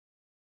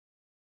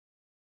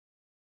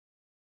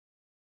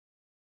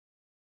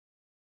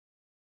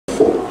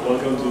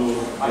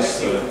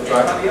this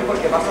track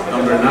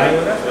number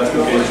 9, just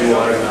in case you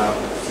are in a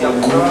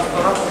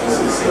this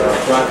is a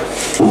track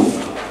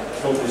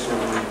focused on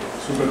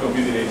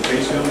supercomputing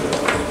education,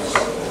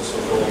 also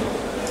called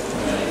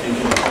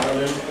Thinking in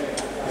Parallel.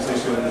 This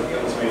session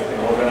is being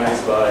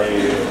organized by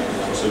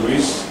José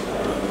Luis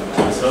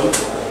and myself.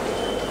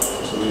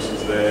 José Luis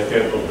is the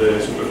head of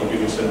the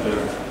Supercomputing Center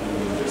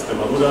in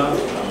Extremadura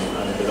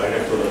and the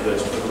director of the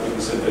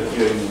Supercomputing Center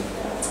here in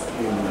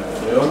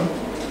León.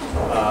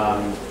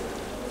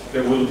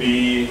 There will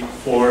be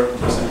 4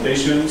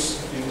 presentations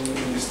in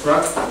this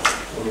track.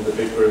 One of the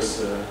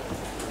papers,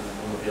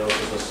 one of the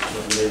authors has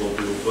not been able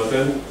to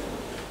attend.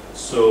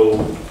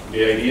 So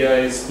the idea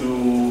is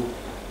to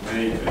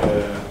make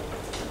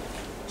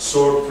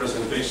short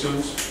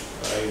presentations.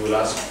 I will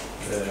ask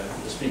the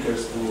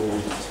speakers to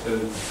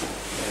spend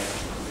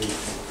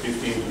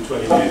 15 to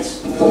 20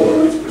 minutes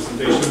for each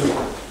presentation,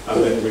 and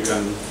then we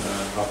can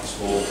have a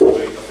small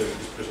break after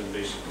this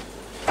presentation.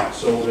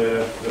 So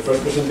the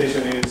first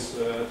presentation is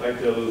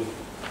titled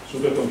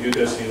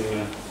Supercomputers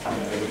in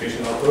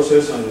Educational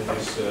Process, and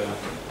is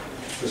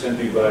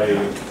presented by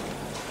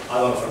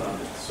Alan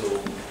Fernandez. So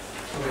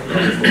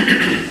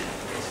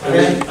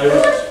I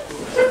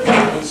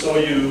will show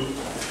you,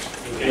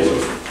 in case you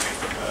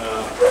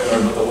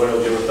are not aware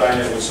of your time,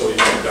 I will show you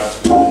the graphs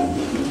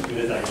with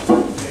the time.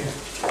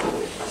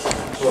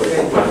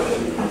 Okay.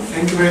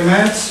 Thank you very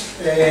much.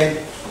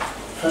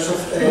 First of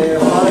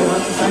all, I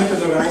want to thank the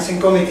organizing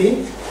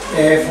committee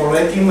for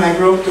letting my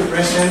group to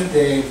present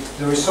the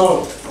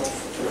result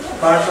of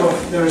part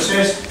of the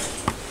research.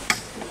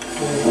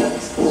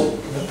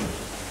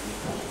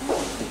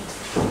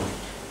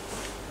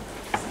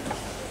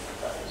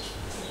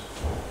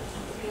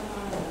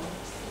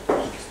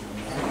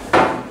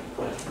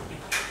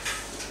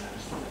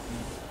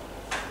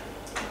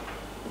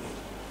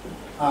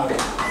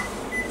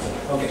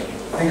 Okay,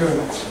 thank you very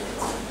much.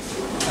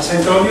 As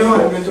I told you,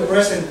 I'm going to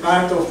present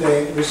part of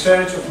the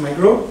research of my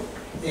group,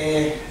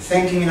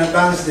 thanking in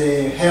advance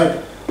the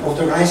help of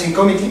the organizing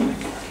committee.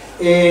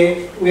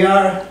 We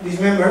are these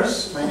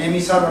members. My name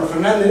is Álvaro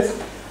Fernández,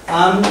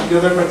 and the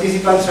other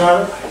participants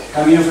are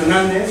Camilo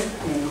Fernández,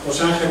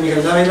 José Ángel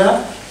Miguel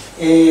Dávila,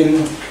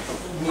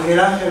 Miguel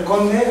Ángel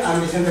Conde,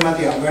 and Vicente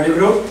Matías. We are a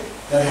group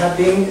that have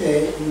been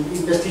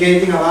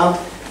investigating about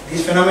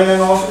this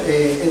phenomenon of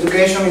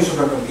education in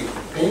supercomputing.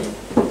 Okay?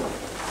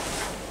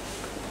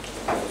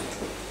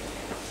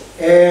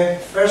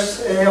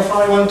 First of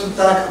all, I want to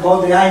talk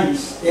about the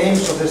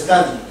aims of the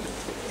study.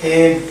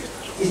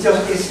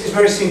 It's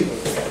very simple.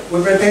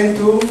 We pretend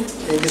to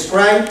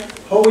describe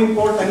how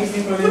important is the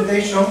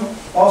implementation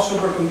of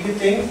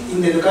supercomputing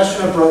in the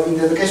educational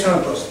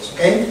process.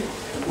 Okay?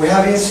 We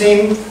have been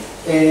seeing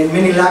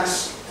many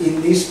lacks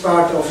in this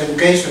part of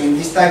education, in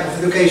this type of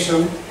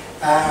education.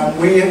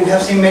 We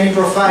have seen many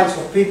profiles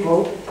of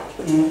people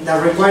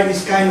that require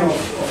this kind of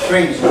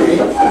training. Okay?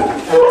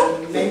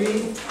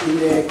 Maybe in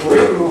the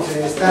curriculum of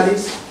the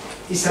studies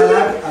is a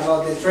lack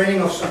about the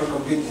training of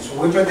supercomputing. So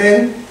we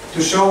pretend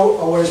to show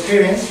our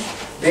experience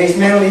based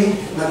mainly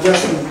not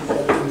just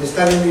in the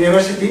study in the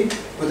university,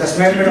 but as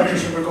member of the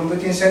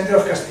Supercomputing Center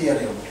of Castilla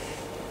and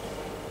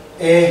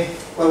León.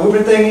 What we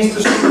pretend is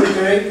to see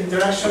the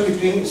interaction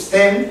between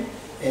STEM,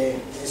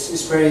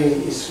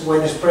 is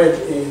widespread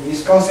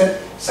this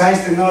concept,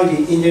 science,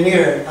 technology,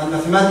 engineering, and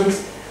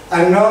mathematics,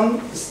 and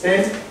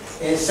non-STEM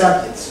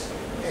subjects.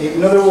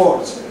 In other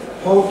words,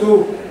 how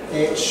to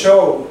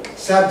show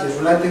subjects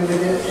related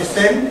with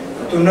STEM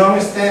to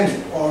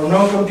non-STEM or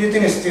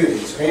non-computing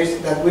students, okay,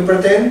 that we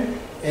pretend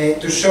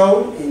to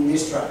show in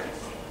this track.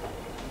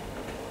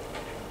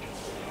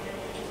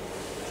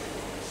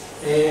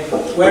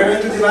 We are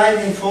going to divide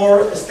in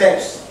 4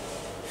 steps.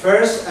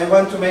 First, I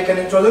want to make an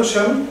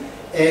introduction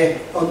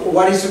on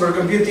what is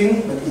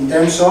supercomputing, but in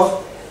terms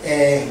of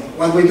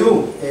what we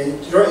do,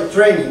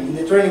 training, in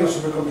the training of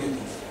supercomputing.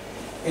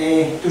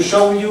 To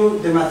show you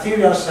the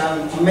materials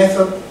and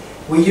method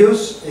we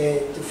use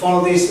to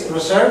follow this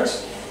research,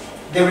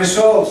 the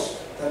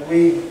results that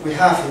we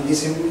have in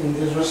this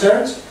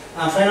research,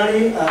 and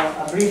finally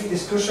a brief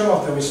discussion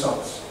of the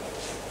results.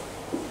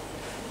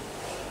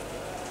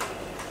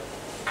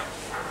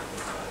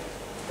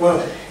 Well,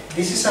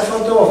 this is a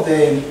photo of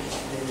the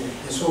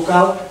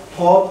so-called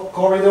hub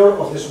corridor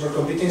of the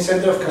Supercomputing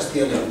Center of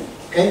Castilla and León.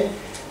 Okay?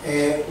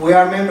 We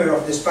are member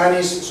of the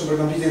Spanish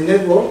Supercomputing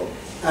Network,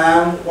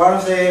 and one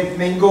of the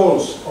main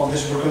goals of the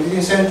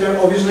Supercomputing Center,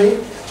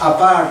 obviously,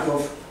 apart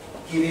of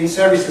giving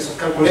services of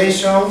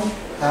calculation,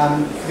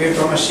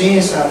 virtual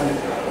machines, and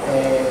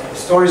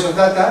storage of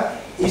data,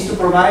 is to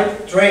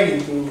provide training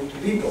to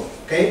people.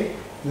 Okay?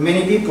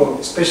 Many people,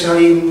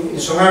 especially in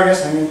some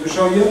areas I'm going to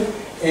show you,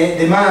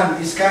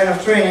 demand this kind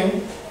of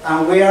training,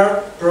 and we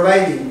are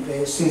providing,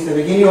 since the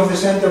beginning of the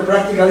center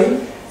practically,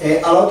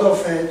 a lot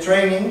of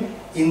training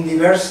in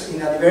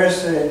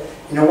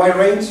a wide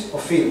range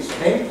of fields.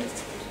 Okay?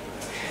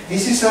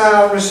 This is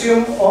a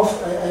resume of,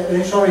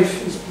 I'm sorry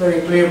if it's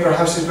very clear,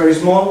 perhaps it's very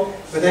small,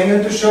 but I'm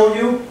going to show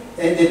you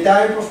the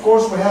type of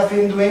course we have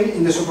been doing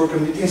in the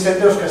Supercomputing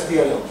Center of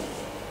Castilla and León.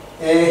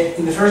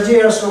 In the first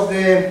years of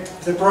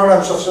the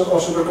programs of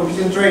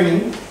supercomputing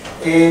training,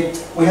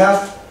 we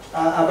have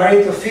a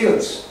variety of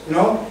fields,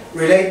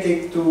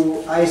 related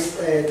to ICE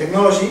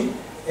technology,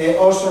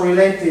 also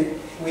related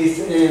with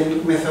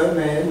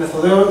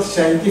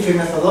scientific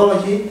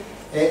methodology,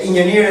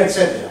 engineering,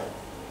 etc.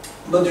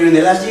 But during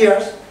the last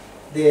years,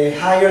 the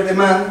higher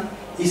demand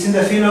is in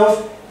the field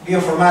of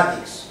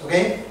bioinformatics.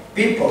 Okay,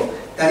 people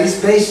that is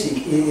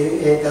basic,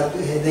 that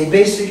the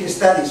basic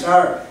studies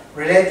are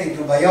related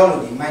to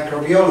biology,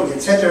 microbiology,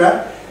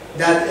 etc.,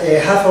 that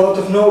have a lot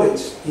of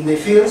knowledge in the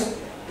fields,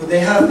 but they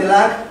have the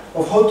lack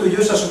of how to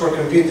use a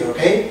supercomputer,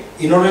 okay,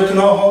 in order to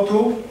know how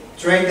to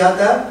train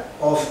data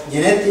of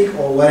genetic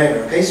or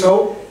whatever, okay.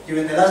 So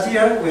during the last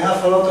year we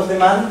have a lot of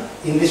demand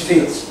in these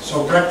fields.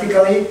 So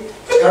practically,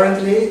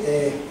 currently,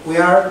 we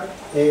are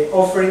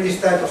offering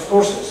this type of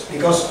courses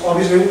because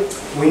obviously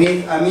we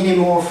need a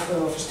minimum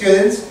of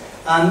students,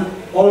 and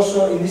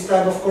also in this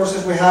type of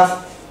courses we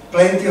have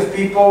plenty of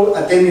people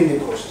attending the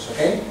courses,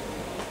 okay.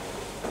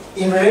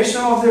 In relation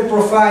of the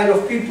profile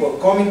of people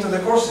coming to the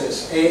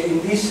courses,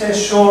 in this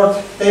short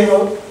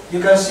table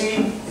you can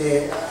see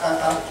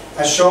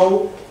a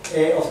show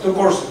of two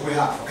courses we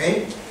have,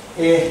 okay.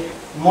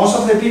 Most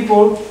of the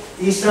people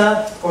is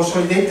a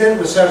consolidated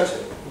researcher,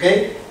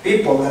 okay.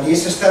 People that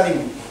is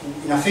studying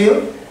in a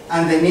field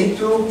and they need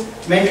to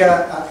make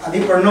a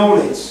deeper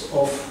knowledge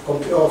of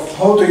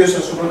how to use a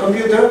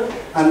supercomputer,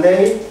 and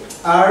they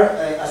are,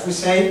 as we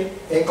say,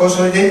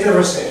 consolidated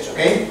research,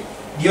 okay.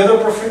 The other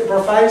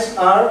profiles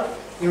are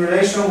in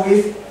relation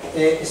with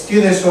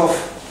students of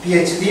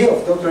PhD,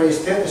 of doctorate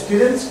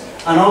students,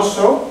 and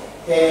also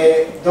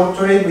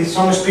doctorate with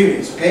some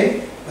experience,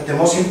 okay. But the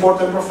most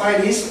important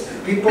profile is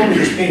people with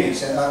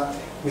experience,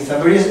 with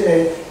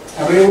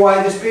a very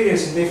wide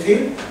experience in the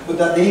field, but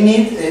that they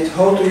need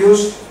how to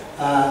use,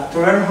 to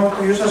learn how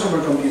to use a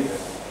supercomputer.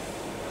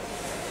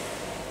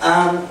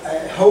 And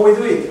how we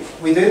do it?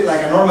 We do it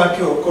like a normal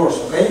course,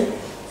 okay?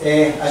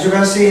 As you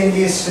can see in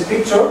this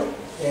picture,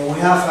 we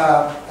have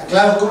a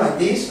classroom like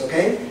this,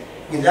 okay,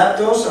 with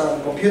laptops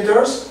and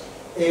computers.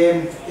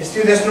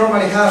 Students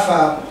normally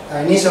have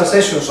initial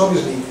sessions,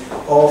 obviously,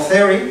 of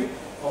theory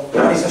of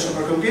what is a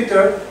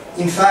supercomputer.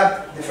 In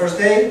fact, the first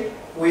day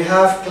we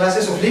have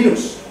classes of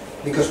Linux,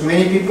 because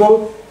many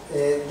people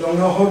don't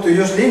know how to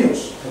use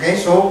Linux, okay?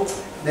 So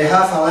they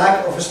have a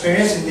lack of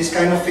experience in this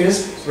kind of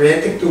fields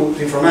related to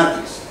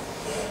informatics.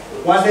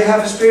 Once they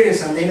have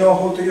experience and they know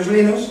how to use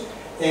Linux,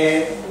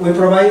 we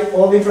provide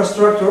all the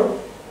infrastructure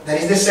that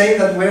is the same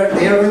that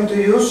they are going to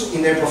use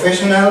in their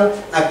professional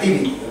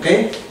activity,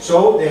 okay?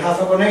 So they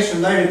have a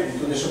connection directly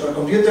to the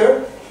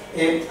supercomputer.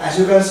 As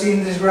you can see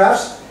in these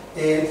graphs,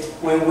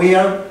 when we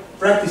are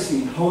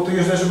practicing how to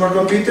use the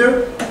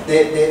supercomputer,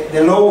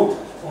 the load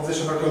of the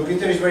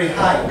supercomputer is very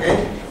high,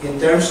 okay, in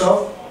terms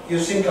of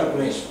using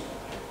calculation.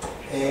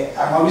 And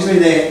obviously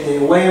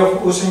the way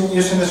of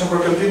using the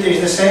supercomputer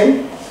is the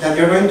same that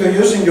you're going to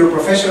use in your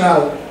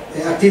professional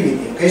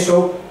activity, okay?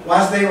 So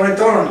once they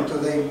return to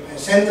the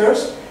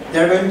centers,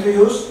 they're going to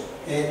use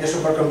the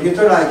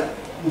supercomputer like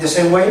in the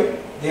same way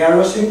they are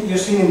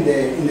using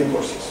in the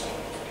courses.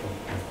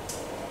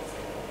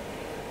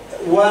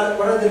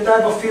 What are the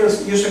type of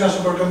fields using a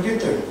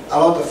supercomputer? A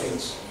lot of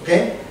fields,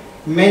 okay?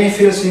 Many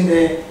fields in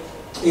the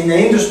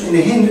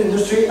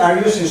industry are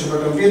using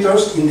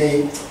supercomputers in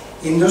the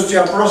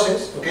industrial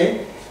process,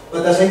 okay?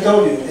 But as I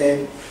told you,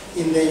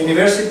 in the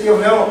University of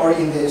León or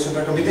in the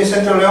Supercomputing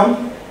Center of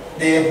León,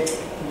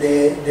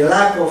 the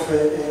lack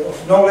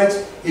of knowledge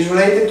is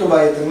related to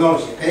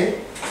biotechnology,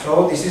 okay?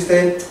 So this is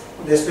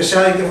the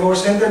specialty of our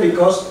center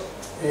because,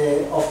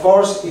 of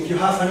course, if you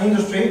have an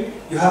industry,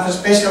 you have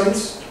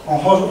specialists on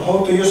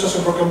how to use a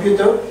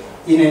supercomputer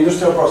in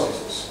industrial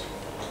processes.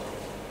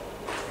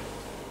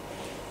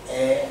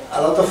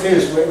 A lot of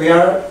fields. We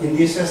are in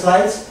these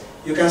slides.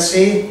 You can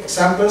see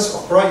examples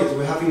of projects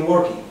we have been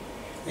working.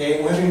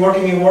 We have been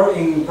working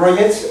in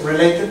projects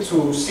related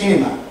to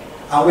cinema,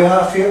 and we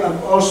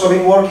have also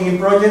been working in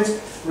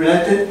projects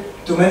related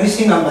to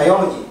medicine and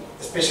biology,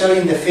 especially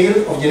in the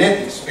field of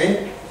genetics.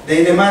 Okay,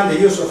 they demand the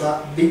use of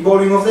a big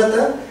volume of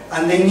data,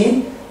 and they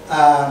need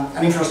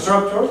an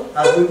infrastructure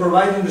as we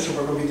provide in the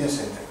Supercomputing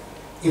Center.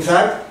 In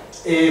fact,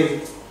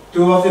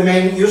 two of the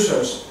main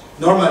users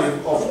normally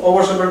of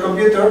our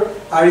supercomputer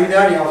are in the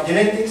area of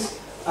genetics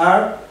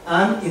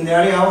and in the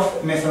area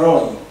of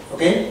meteorology,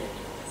 okay?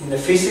 In the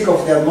physics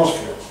of the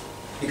atmosphere,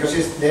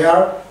 because there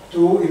are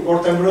two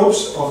important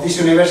groups of this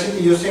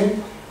university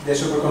using the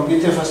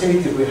supercomputer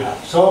facilities we have.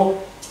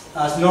 So,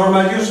 as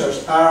normal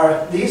users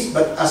are these,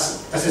 but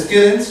as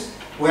students,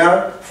 we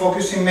are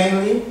focusing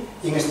mainly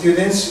in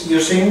students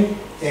using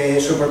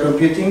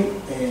supercomputing.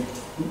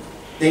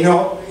 They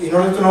know, in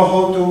order to know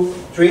how to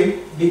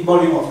treat big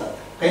volume of data.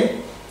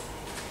 Okay.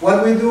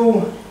 What we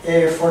do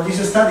for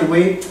this study,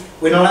 we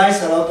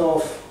analyze a lot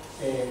of,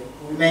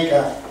 we make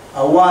a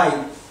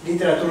wide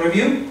literature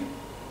review,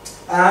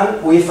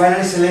 and we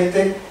finally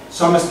selected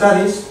some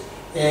studies.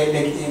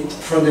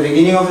 From the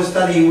beginning of the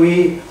study,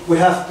 we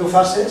have two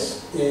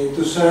phases.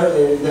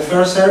 The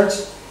first search,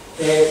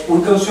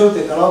 we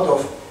consulted a lot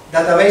of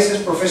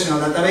databases, professional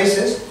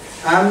databases,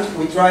 and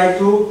we try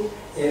to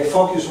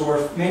focus our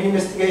main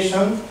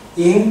investigation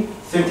in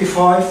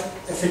 34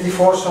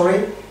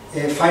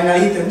 final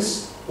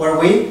items, where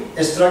we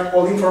extract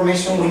all the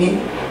information we need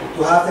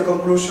to have the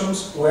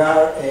conclusions we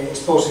are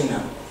exposing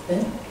now.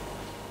 Okay?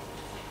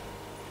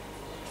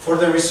 For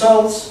the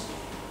results,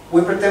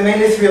 we pretend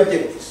mainly three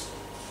objectives.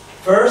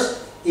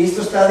 First is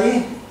to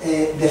study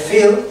the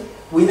field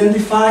we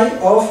identify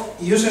of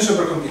using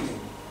supercomputing.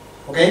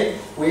 Okay?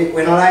 We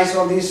analyze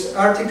all these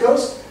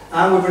articles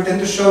and we pretend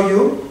to show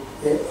you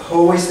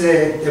how is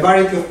the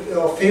variety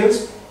of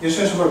fields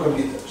using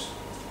supercomputers.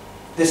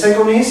 The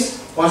second is,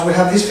 once we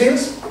have these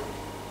fields,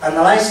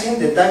 analyzing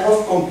the type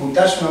of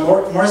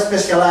computational, more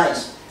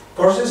specialized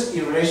courses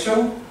in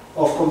relation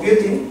of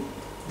computing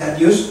that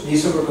use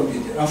this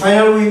supercomputer. And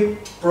finally, we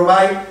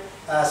provide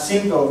a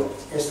simple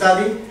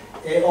study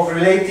of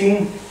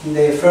relating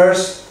the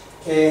first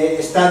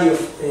study of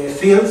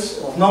fields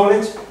of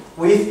knowledge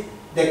with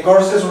the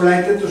courses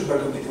related to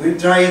supercomputing. We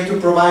try to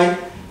provide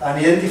and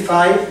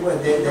identify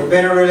the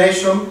better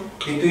relation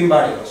between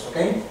variables.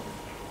 Okay?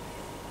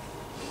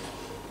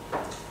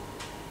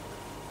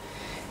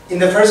 In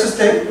the first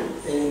step,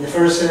 in the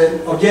first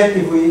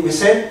objective we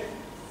set,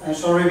 I'm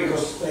sorry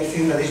because I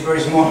think that it's very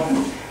small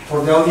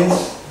for the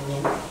audience.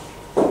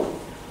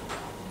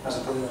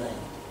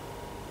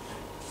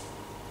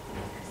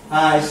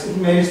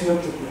 Maybe it's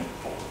not too clear.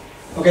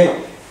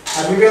 Okay,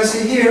 as we can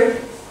see here,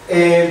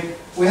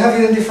 we have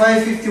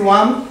identified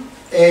 51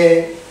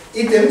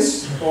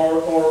 items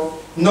or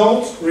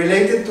nodes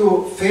related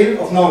to field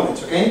of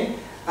knowledge. Okay,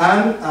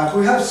 and as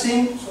we have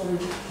seen, sorry,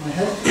 my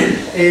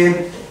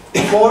head.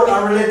 4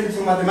 are related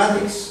to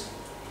mathematics,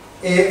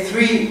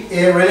 3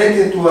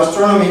 related to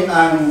astronomy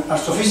and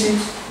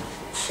astrophysics,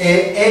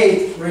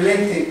 8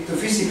 related to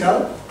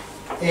physical,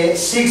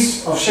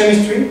 6 of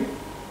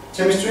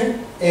chemistry,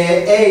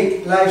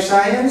 8 life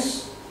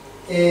science,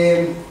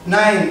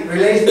 9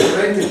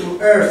 related to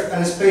earth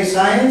and space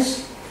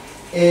science,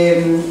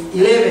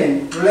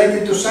 11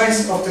 related to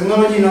science of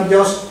technology, not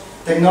just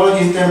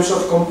technology in terms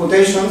of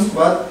computations,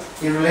 but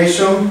in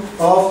relation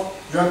of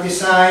drug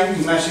design,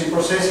 image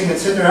processing,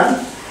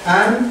 etc.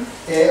 And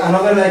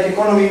another like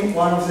economy,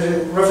 one of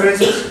the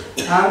references,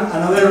 and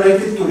another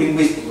related to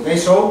linguistics. Okay,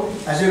 so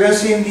as you can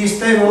see in this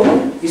table,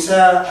 it's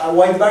a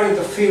wide variety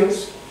of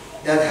fields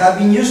that have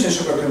been used in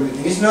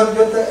supercomputing. It's not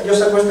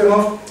just a question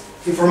of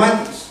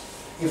informatics.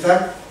 In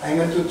fact, I'm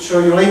going to show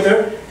you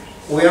later.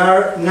 We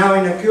are now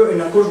in a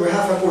course. We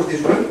have a course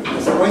this week.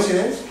 It's a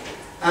coincidence,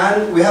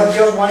 and we have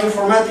just one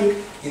informatic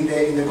in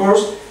the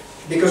course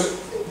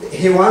because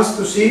he wants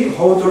to see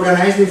how to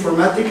organize the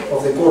informatics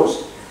of the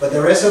course. But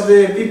the rest of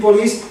the people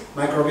is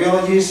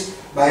microbiologists,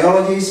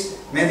 biologists,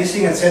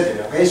 medicine,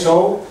 etc. Okay,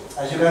 so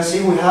as you can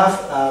see, we have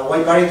a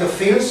wide variety of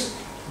fields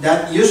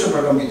that use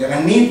supercomputing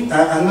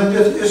and not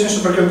just using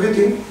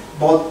supercomputing,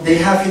 but they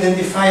have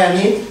identified a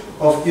need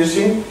of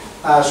using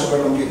a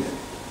supercomputer.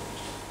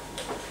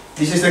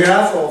 This is the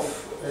graph of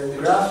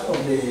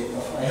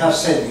I have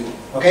said it.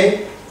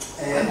 Okay.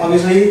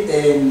 Obviously,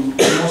 the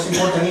most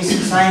important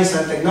is science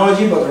and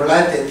technology, but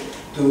related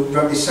to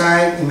drug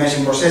design,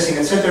 image processing,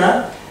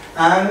 etc.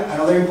 And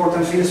another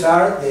important fields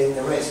are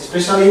the rest,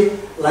 especially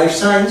life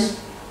science,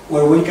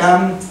 where we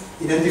can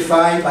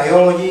identify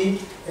biology,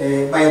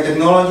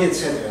 biotechnology,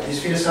 etc. These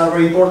fields are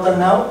very important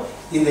now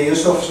in the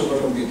use of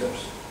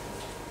supercomputers.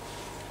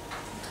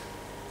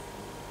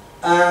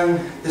 And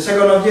the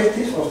second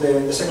objective of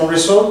the second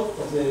result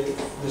of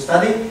the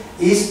study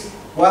is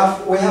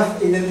what we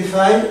have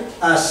identified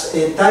as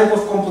a type of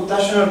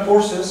computational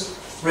courses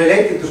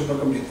related to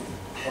supercomputing.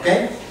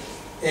 Okay?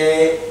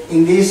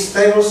 In these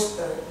tables,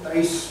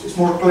 it's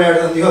more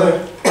clear than the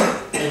other,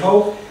 I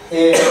hope.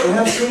 We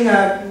have seen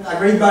a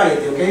great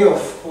variety, okay,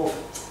 of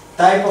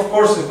type of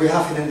courses we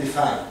have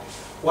identified.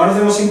 One of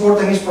the most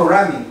important is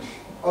programming.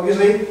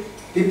 Obviously,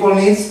 people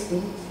need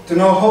to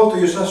know how to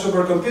use a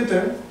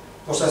supercomputer,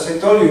 because as I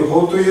told you,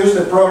 how to use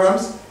the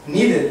programs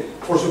needed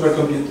for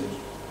supercomputers.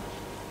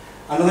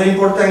 Another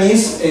important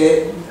is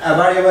a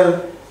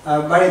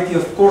variety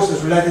of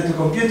courses related to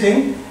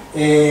computing.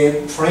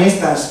 For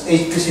instance,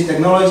 HPC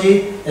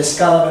technology,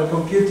 scalable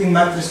computing,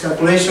 matrix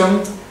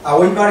calculation, a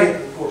wide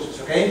variety of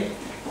courses. Okay,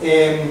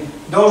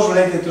 those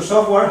related to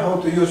software, how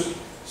to use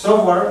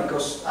software,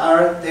 because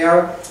there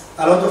are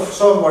a lot of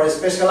software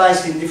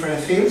specialized in different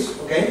fields.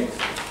 Okay,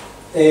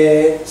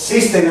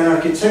 system and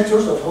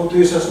architectures of how to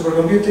use a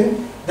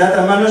supercomputing,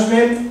 data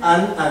management,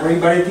 and a great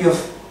variety of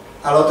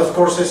a lot of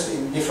courses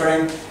in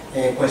different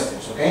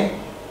questions. Okay,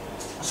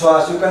 so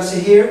as you can see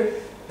here,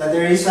 that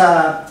there is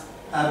a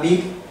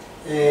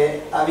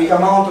big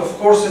amount of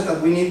courses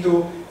that we need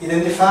to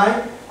identify,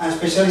 and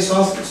especially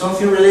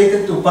something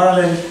related to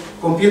parallel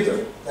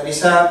computer. That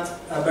is a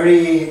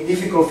very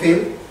difficult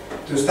field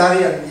to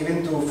study and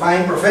even to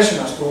find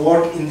professionals to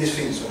work in these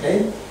fields.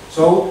 Okay,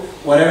 so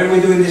whatever we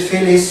do in this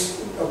field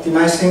is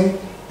optimizing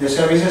the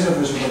services of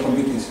the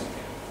supercomputing center.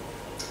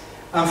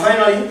 And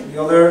finally,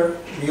 the other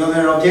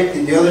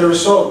objective, the other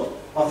result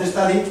of the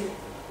study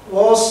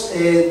was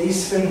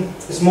this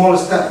small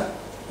study.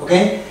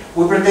 Okay?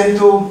 We pretend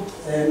to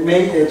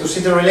to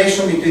see the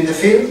relation between the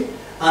field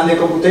and the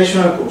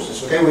computational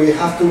courses. Okay? We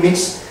have to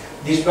mix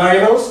these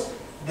variables.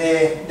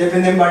 The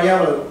dependent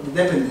variable,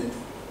 dependent,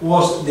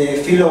 was the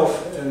field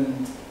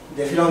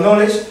of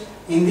knowledge.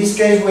 In this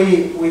case,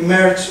 we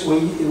merge, we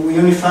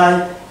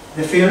unify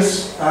the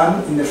fields,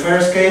 and in the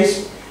first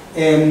case,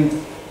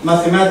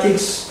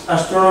 mathematics,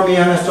 astronomy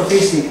and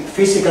astrophysics,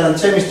 physical and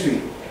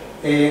chemistry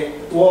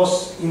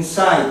was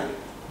inside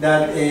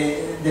that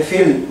the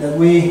field that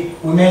we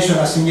mentioned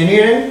as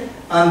engineering,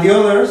 and the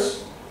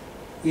others,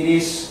 it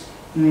is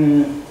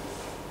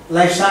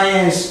life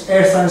science,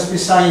 earth and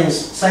space science,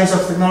 science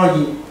of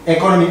technology,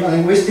 economy and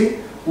linguistics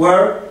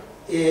were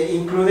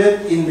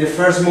included in the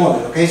first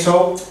model. Okay,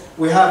 so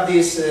we have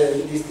this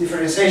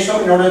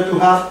differentiation in order to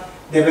have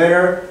the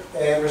better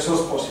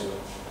results possible.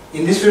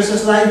 In this first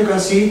slide, you can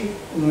see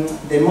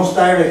the most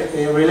direct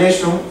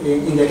relation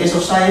in the case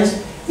of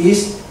science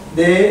is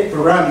the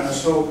programming.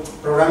 So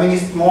programming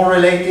is more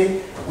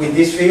related with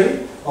this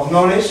field of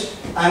knowledge,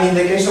 and in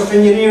the case of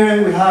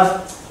engineering, we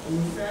have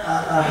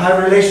a high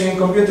relation in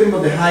computing,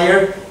 but the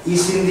higher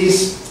is in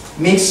this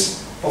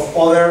mix of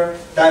other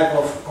type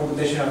of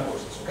computational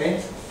courses.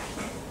 Okay.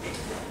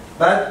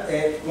 But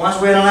once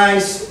we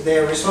analyze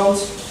the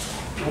results,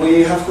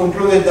 we have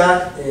concluded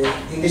that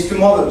in these two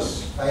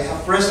models I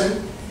have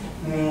present,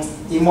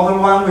 in model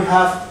 1 we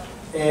have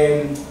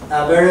a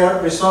better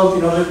result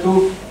in order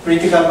to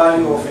critical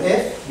value of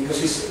f,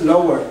 because it's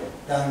lower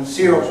than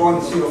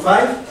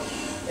 0.05.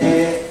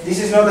 This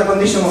is not a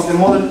condition of the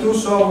model 2,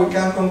 so we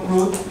can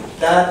conclude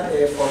that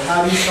for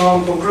having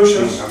some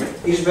conclusions,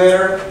 it's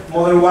better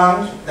model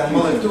 1 than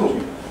model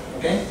 2.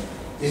 Okay?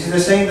 This is the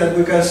same that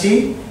we can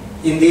see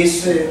in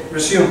this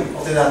resume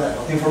of the data,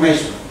 of the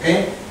information.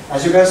 Okay?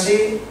 As you can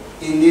see,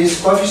 in this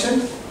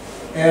coefficient,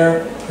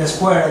 the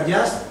square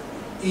adjust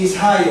is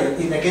higher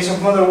in the case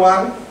of model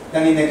 1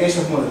 than in the case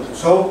of model 2.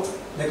 So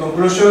the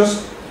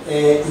conclusions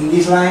in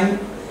this line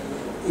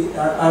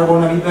are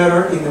going to be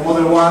better in the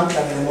model 1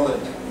 than in the model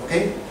 2.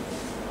 Okay?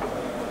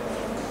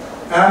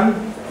 And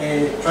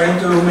trying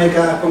to make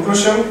a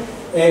conclusion,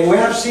 we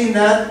have seen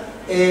that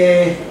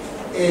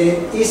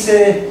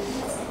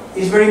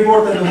it's very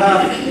important to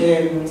have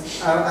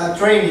a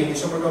training in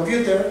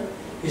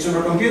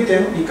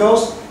supercomputing,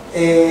 because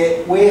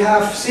we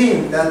have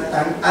seen that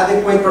an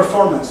adequate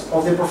performance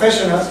of the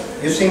professionals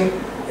using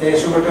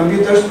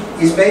supercomputers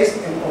is based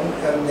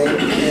on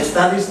the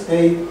studies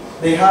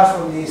they have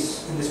on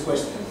this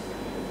question.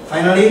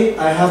 Finally,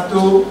 I have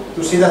to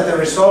see that the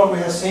result we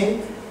have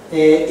seen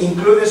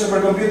including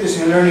supercomputers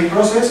in the learning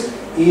process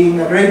in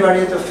a great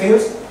variety of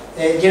fields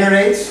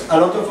generates a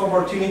lot of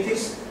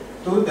opportunities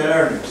to the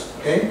learners.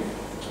 Okay?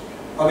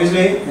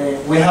 Obviously,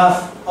 we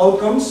have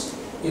outcomes.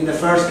 In the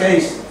first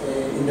case,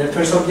 in the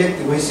first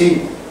objective, we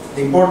see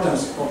the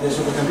importance of the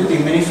supercomputing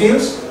in many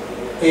fields.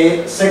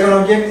 Second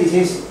objective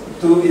is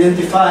to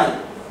identify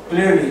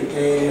clearly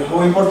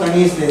how important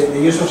is the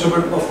use of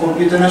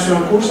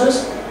computational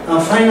courses.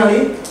 And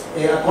finally,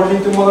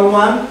 according to Model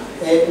 1,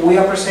 we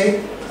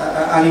appreciate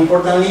an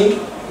important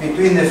link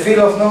between the field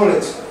of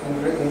knowledge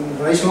in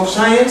relation of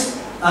science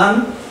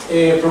and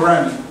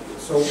programming.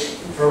 So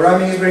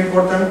programming is very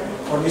important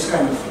for this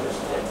kind of fields.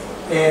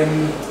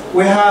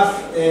 We have,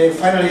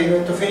 finally,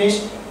 going to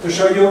finish, to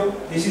show you,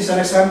 this is an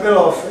example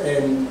of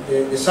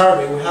the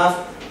survey we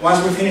have once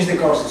we finish the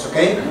courses,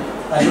 okay?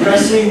 As you can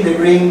see in the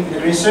green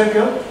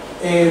circle,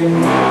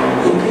 in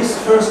this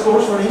first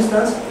course, for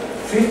instance,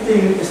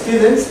 15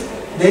 students,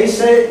 they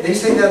say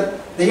that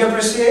they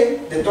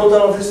appreciate the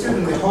total of the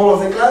students, the whole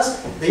of the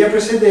class, they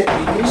appreciate the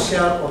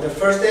initial or the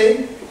first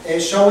day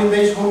showing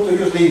them how to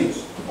use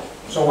Linux.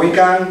 So we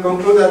can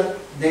conclude that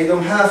they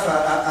don't have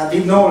a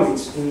deep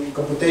knowledge in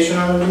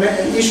computational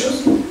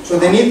issues, so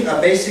they need a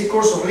basic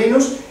course of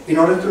Linux in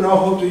order to know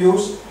how to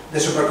use the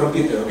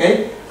supercomputer,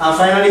 okay? And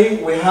finally,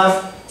 we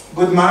have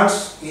good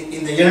marks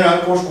in the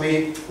general course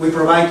we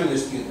provide to the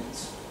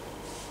students.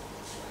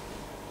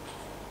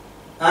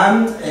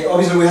 And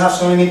obviously we have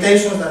some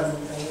limitations that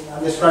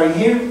I'm describing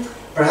here.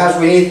 Perhaps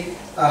we need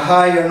a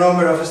higher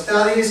number of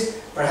studies,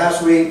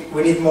 perhaps we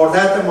need more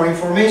data, more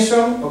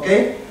information,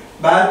 okay?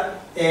 But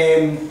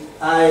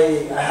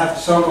I have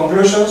some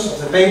conclusions of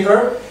the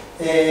paper.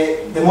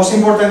 The most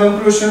important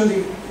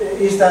conclusion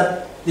is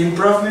that the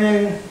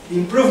improvement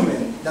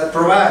that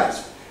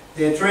provides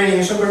the training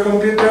in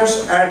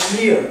supercomputers are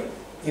clear.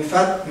 In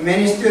fact,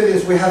 many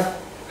students we have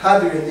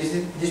had during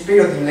this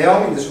period in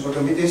León, in the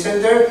Supercomputing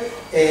Center,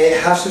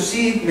 have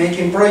succeeded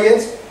making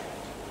projects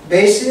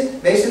based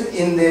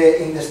in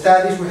the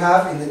studies we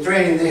have, in the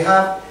training they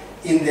have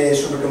in the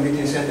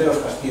Supercomputing Center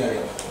of Castilla y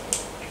León.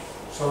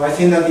 So I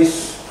think that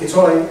it's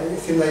all. I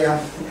think I am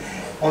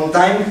on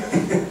time.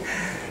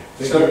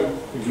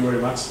 Thank you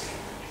very much.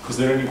 Is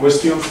there any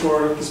question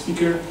for the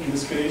speaker in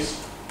this case?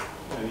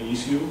 Any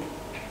issue?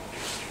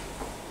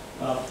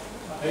 I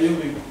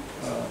only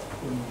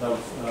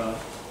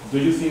do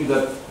you think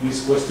that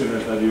these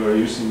questionnaires that you are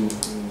using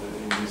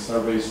in these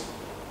surveys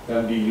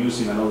can be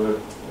used in another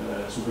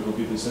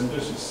supercomputing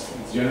centers?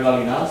 It's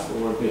general enough,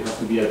 or they have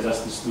to be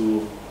adjusted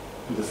to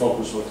the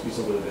focus of is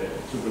over the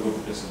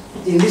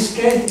supercomputing. In this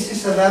case, this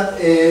is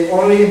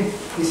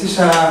this is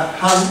a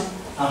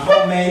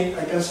homemade,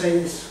 I can say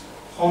it's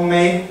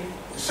homemade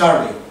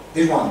survey.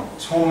 This one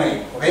is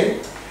homemade, okay?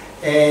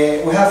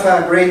 We have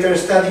a greater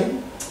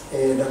study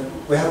that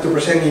we have to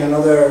present in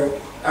another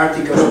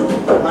article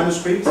or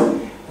manuscript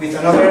with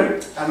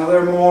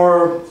another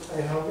more,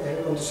 I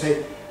want to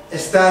say, a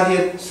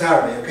studied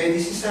survey, okay?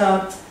 This is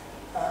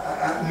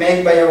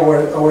made by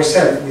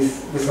ourselves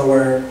with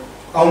our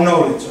own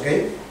knowledge,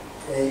 okay?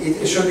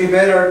 It should be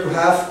better to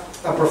have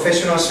a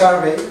professional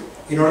survey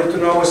in order to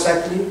know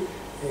exactly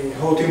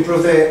how to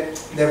improve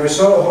the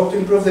result, how to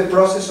improve the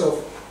process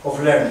of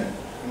learning,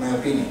 in my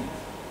opinion.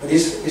 But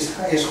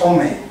it's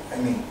homemade, I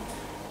mean.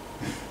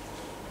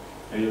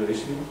 Any other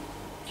issue?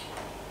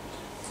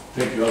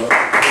 Thank you,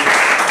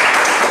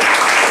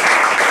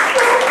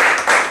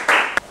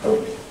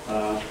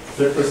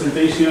 third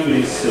presentation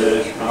is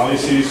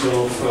analysis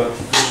of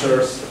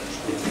users'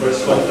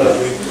 first contact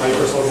with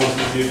high-performance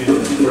computing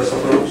first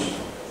approach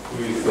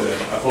with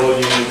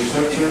apology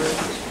researchers,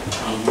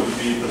 and will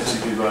be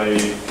presented by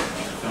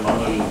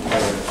Emmanuel.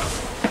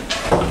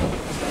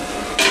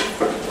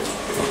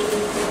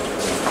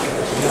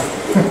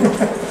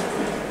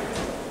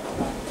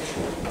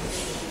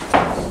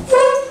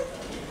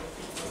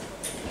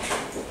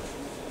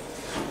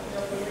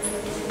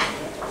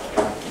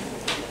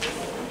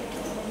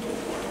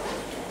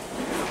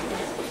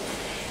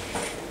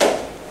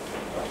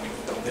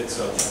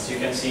 So, as you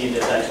can see in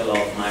the title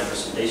of my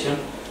presentation,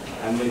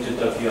 I'm going to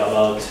talk to you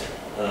about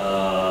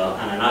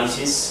an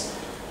analysis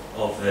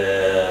of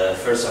the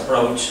first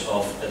approach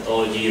of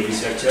ethology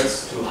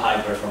researchers to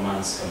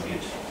high-performance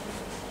computing.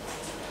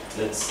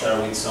 Let's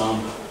start with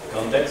some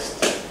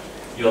context.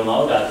 You all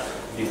know that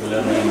deep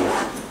learning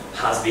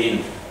has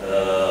been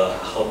a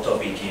hot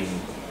topic in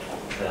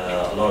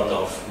a lot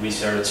of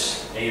research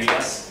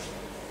areas,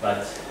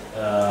 but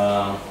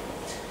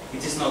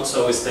it is not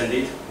so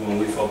extended when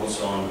we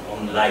focus on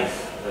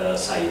life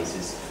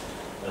sciences,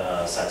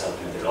 such as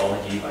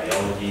methodology,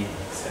 biology,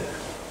 etc.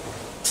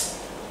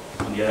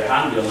 On the other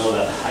hand, we all know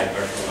that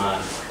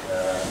high-performance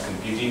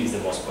computing is the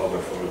most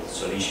powerful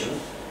solution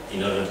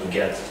in order to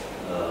get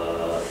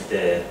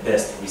the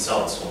best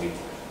results with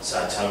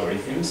such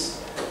algorithms.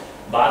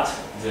 But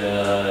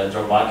the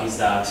drawback is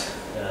that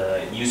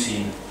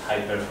using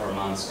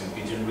high-performance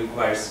computing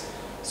requires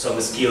some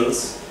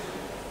skills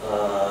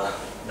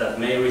that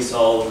may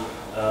result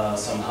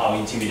somehow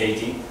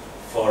intimidating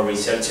for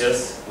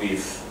researchers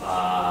with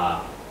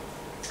a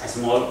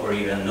small or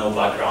even no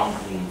background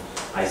in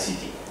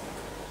ICT.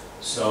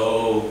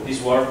 So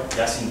this work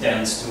just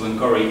intends to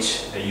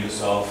encourage the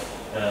use of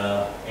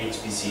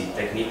HPC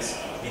techniques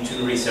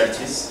between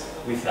researchers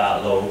with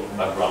a low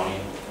background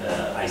in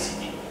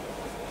ICT.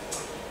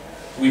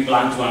 We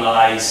plan to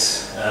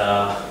analyze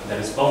the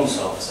response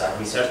of such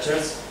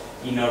researchers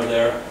in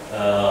order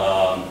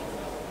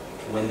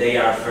when they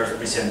are first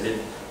presented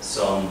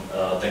some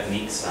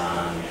techniques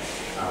and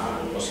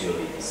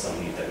possibilities, some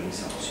new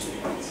techniques and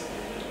possibilities.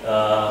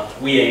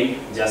 We aim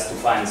just to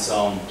find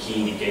some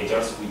key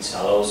indicators which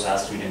allows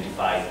us to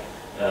identify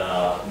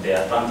the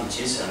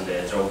advantages and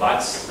the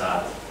drawbacks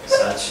that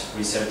such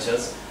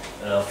researchers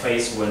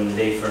face when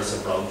they first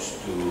approach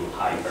to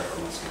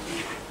high-performance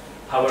computing.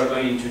 How we're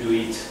going to do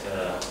it,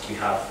 we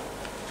have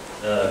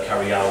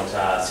carried out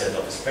a set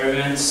of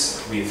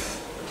experiments with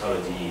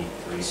ethology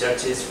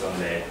researchers from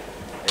the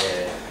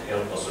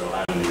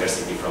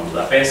University from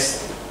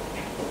Budapest,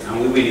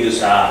 and we will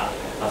use a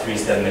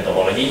three-step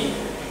methodology.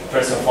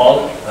 First of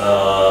all,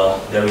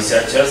 the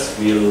researchers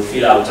will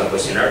fill out a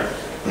questionnaire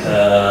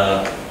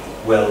that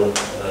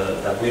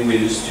we will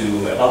use to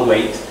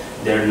evaluate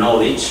their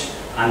knowledge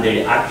and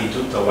their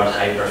attitude toward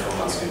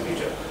high-performance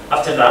computer.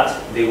 After that,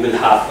 they will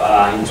have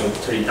an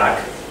introductory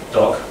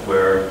talk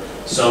where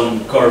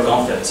some core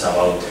concepts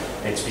about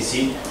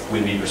HPC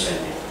will be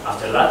presented.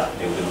 After that,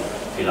 they will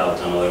fill out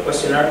another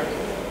questionnaire.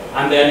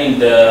 And then in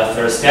the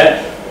third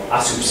step, a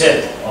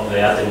subset of the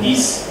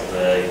attendees of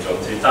the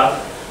introductory talk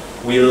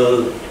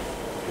will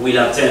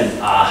attend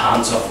a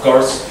hands-on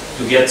course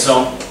to get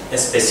some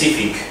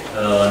specific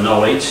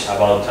knowledge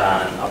about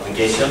an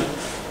application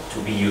to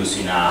be used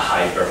in a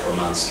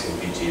high-performance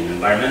computing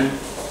environment.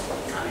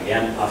 And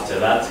again, after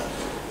that,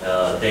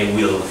 they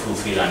will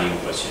fulfill a new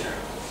questionnaire.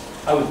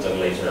 I will talk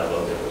later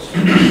about the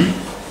questionnaire.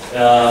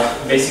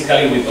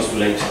 Basically, we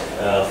postulate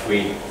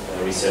three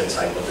research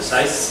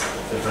hypotheses.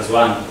 The first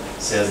one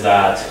says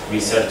that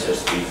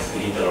researchers with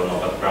little or no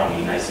background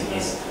in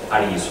ICTs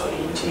are usually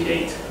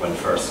intimidated when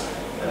first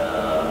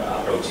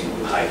approaching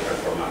to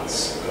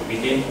high-performance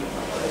computing,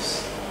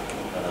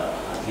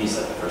 at least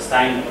at the first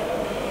time.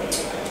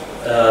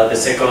 The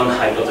second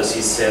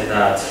hypothesis said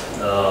that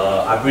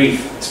a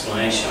brief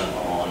explanation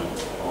on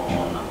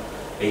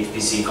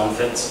HPC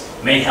concepts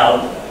may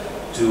help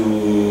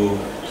to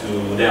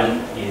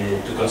them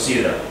to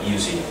consider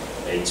using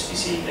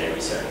HPC in their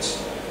research.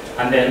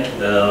 And then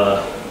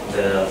the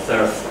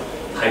third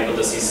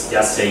hypothesis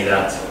just say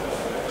that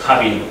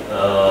having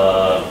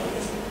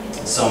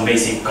some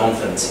basic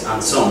concepts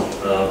and some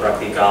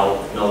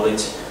practical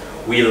knowledge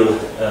will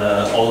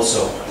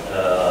also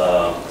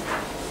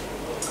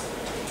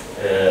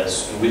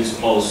will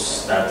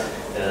suppose that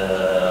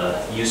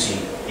using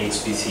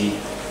HPC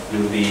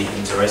will be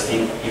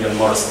interesting even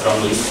more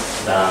strongly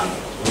than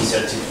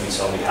research which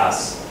only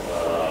has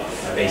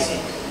a basic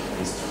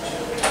instruction.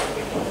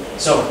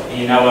 So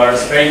in our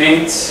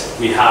experiments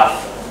we have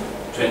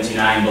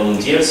 29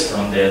 volunteers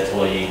from the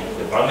ethology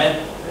department.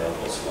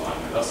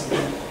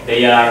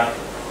 They are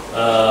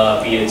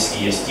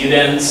PhD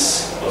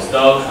students,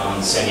 postdoc,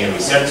 and senior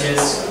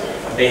researchers.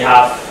 They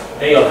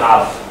all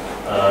have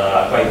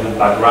quite good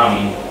background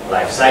in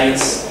life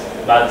science,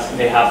 but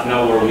they have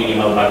no or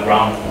minimal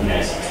background in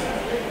medicine.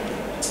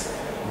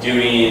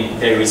 During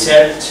their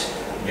research,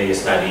 they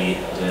study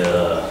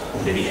the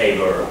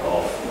behavior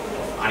of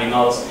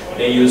animals.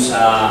 They use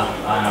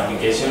an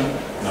application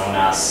known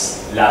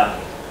as Lab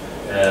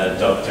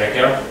Dog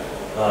Tracker.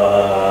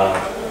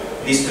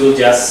 This tool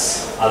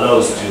just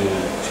allows to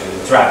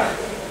track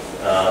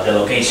the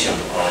location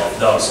of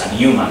dogs and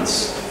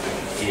humans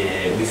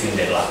within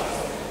the lab.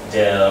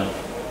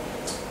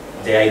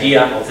 The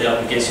idea of the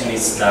application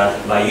is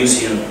that by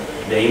using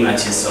the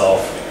images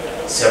of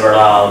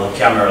several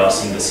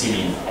cameras in the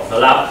ceiling of the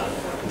lab,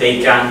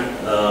 they can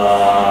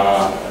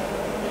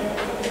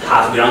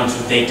have ground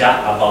truth data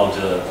about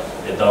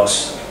the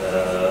dogs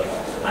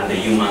and the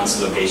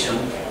humans' location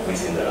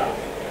within the lab.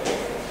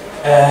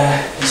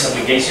 This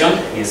application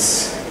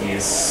is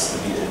this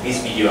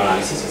video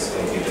analysis is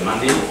going to be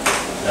demanding.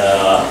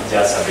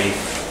 Just a brief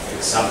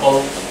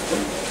example: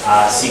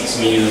 a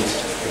 6-minute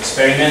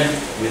experiment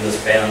will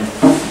spend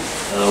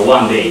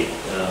 1 day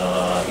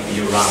if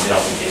you run the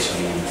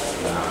application in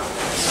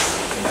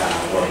a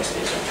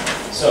workstation.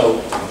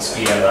 So it's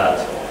clear that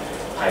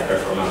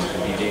high-performance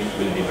computing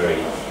will be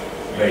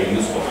very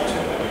useful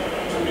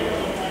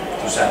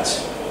to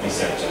such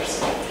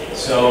researchers.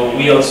 So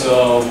we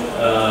also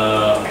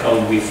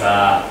come with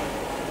a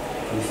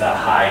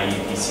high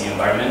PC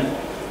environment,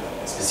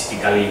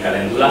 specifically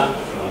Calendula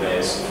from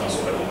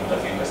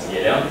Supercomputing Castilla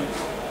y León,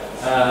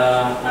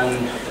 and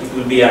it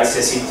will be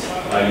accessed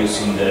by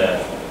using the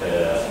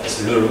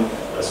Slurm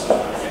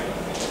reservoir.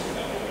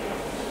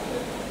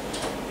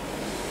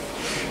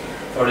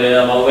 For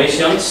the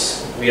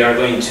evaluations, we are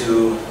going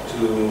to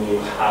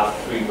have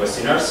 3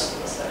 questionnaires,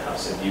 as I have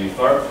said to you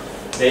before.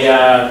 They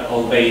are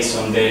all based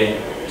on the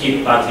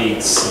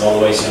Kirkpatrick's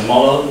evaluation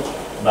model,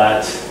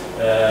 but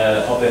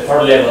of the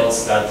 4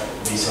 levels that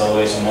this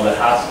evaluation model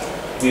has,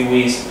 we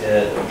wish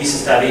this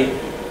study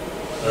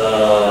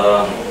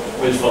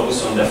will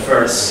focus on the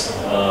first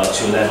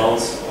 2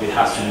 levels, which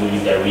has to do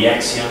with the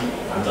reaction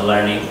and the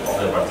learning of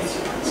the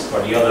participants.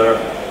 For the other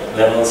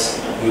levels,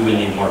 we will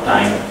need more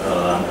time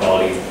and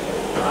probably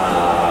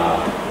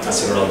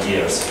several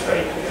years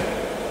training.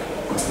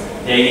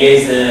 The idea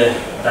is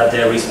that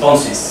the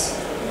responses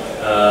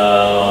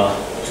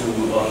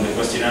on the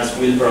questionnaires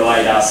will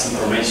provide us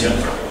information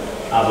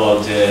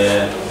about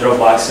the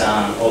drawbacks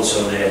and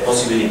also the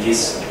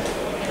possibilities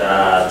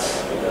that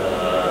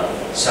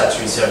such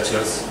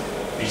researchers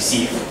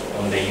perceive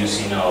on the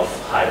using of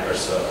high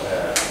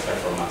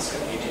performance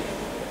computing.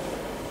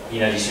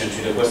 In addition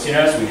to the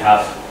questionnaires, we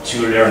have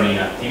 2 learning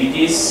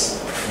activities: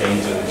 the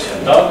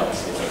introduction talk,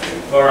 as we talked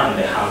before, and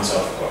the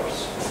hands-on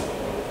course.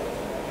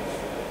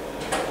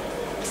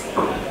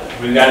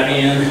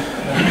 Regarding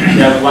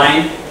the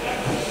outline,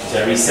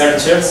 the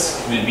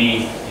researchers will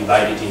be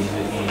divided into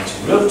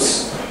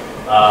groups.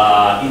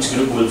 Each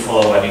group will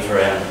follow a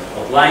different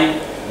outline.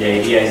 The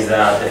idea is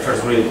that the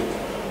first group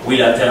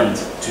will attend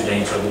to the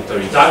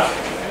introductory talk,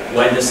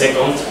 while the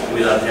second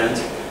will attend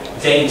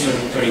the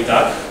introductory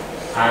talk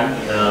and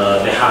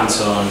the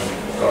hands-on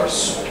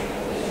course.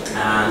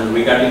 And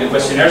regarding the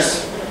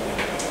questionnaires,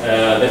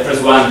 the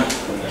first one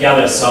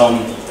gathers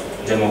some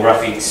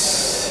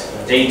demographics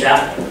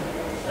data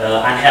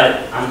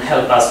and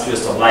help us to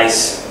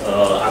establish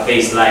a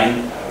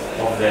baseline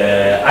of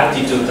the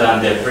aptitude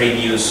and the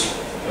previous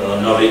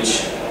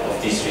knowledge of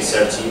these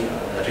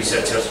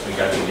researchers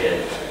regarding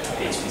the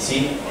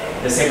HPC.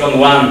 The second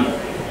one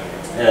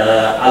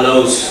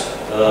allow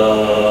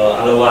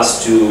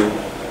us to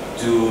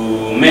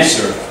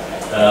measure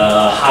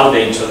how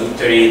the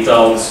introductory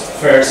talks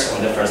first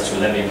on the first 2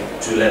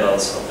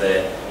 levels of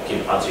the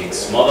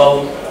Kirkpatrick's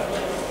model,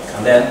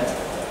 and then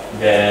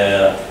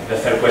the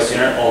third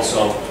questionnaire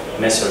also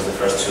measures the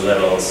first 2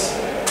 levels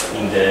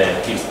in the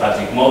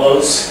Kirkpatrick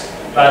models,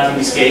 but in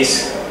this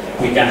case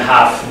we can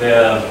have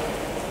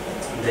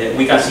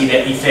we can see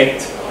the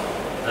effect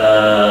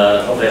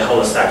of the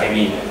whole stack. I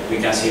mean, we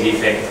can see the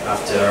effect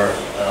after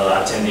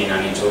attending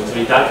an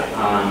introductory talk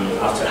and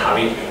after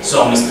having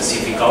some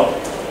specific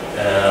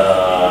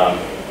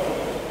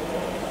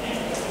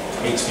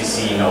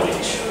HPC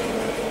knowledge.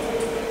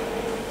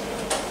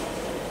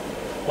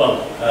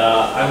 Well,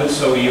 I will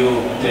show you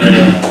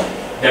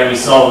the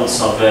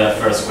results of the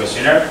first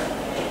questionnaire.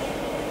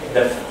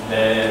 The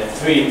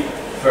 3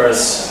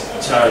 first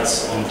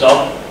charts on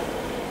top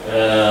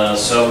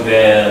so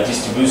the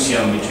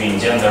distribution between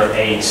gender,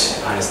 age,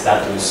 and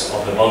status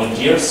of the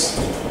volunteers.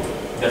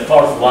 The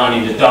fourth one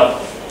in the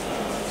top,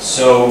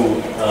 so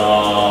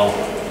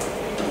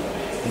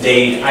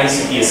the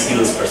ICT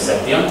skills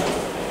perception.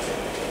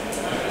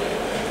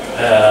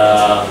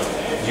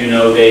 You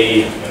know,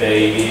 they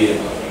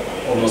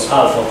almost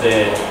half of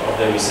the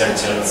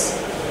researchers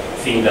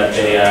think that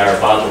they are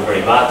bad or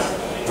very bad.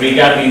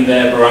 Regarding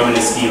the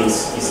programming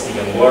skills, it's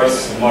even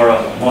worse.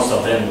 Most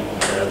of them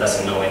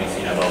doesn't know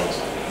anything about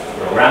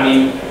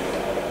programming.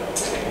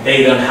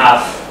 They don't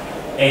have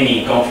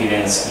any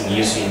confidence in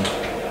using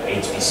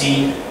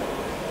HPC.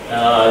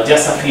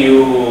 Just a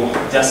few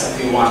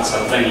ones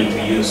are planning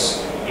to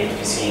use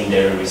HPC in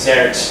their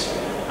research,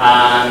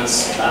 and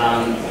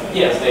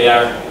yes, they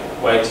are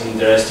quite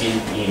interested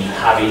in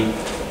having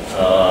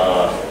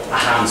a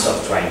hands-on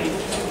training.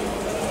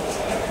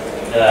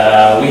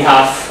 We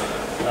have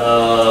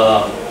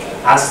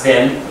asked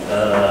them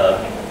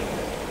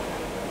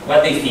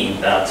what they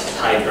think that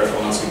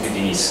high-performance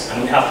computing is,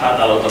 and we have had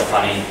a lot of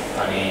funny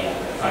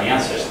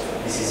answers.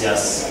 This is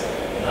just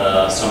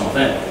some of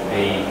them.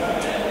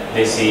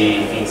 They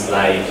say things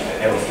like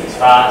everything is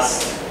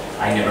fast,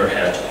 I never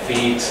heard of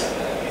it,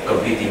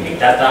 computing big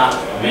data,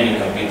 many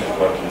computers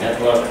working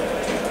network.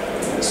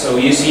 So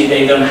you see,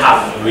 they don't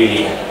have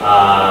really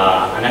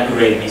an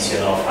accurate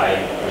vision of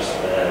high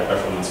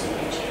performance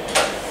computing.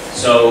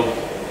 So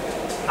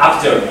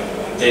after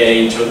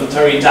the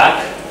introductory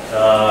talk,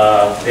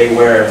 they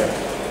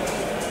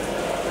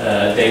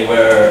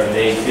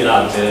fill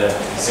out the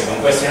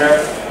second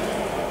questionnaire.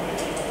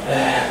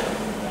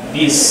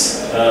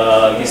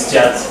 This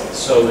chat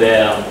show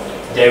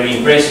their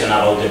impression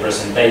about the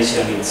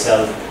presentation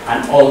itself,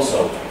 and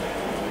also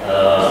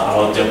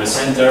about the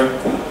presenter.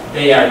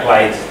 They are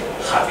quite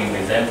happy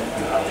with them.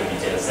 You have the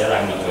details there.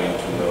 I'm not going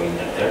to go in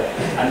depth there.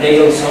 And they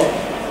also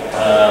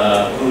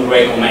would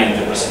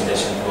recommend the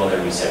presentation to other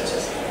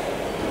researchers.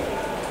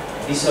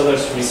 These other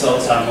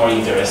results are more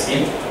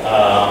interesting.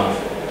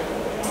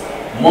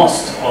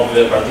 Most of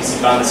the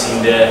participants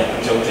in the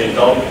introductory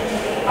talk,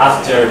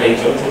 after the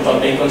introductory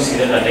talk, they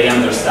consider that they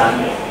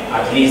understand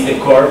at least the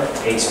core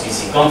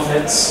HPC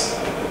concepts.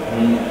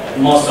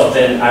 Most of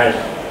them are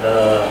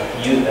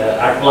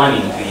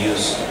planning to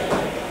use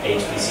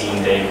HPC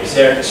in their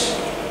research,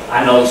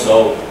 and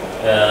also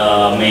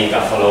make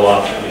a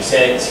follow-up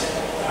research.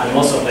 And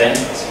most of them,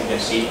 as you can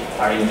see,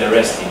 are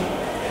interested in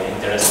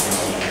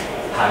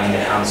having the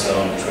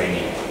hands-on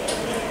training.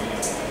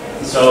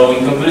 So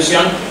in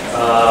conclusion,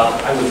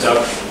 I will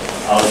talk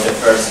about the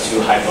first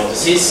two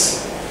hypotheses.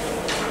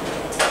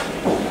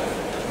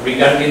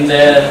 Regarding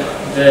the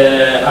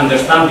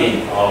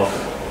understanding of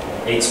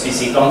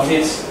HPC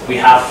concepts, we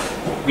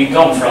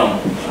come from,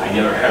 I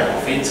never heard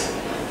of it,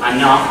 and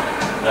now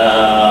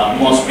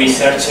most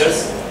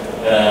researchers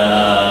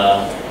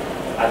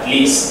at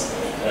least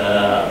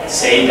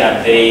say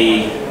that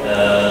they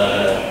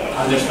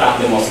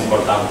understand the most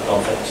important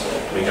concepts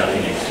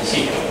regarding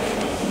HPC.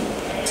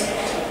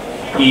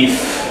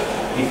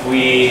 If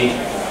we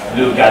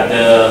look at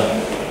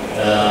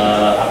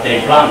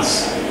their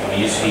plans on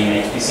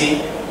using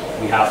HPC,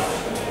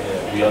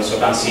 we also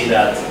can see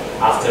that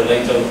after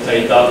the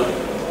introductory talk,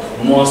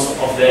 most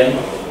of them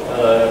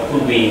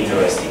could be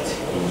interested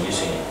in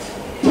using it.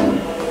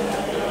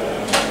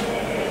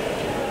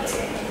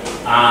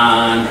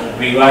 And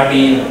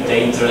regarding the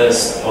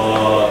interest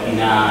in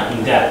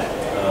in-depth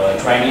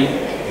training,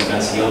 you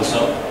can see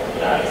also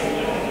that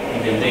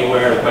even they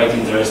were quite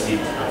interested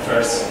at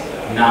first,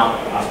 now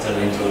after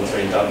the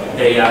introductory talk,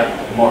 they are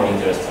more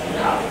interested in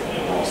having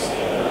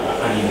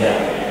an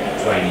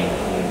in-depth training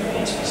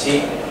in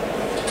HPC.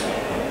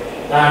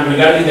 And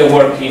regarding the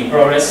work in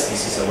progress,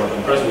 this is a work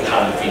in progress, we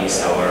haven't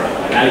finished our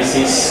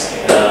analysis.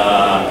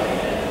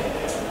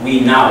 We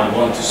now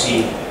want to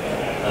see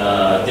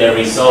the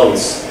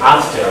results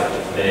after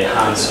the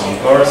hands-on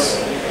course.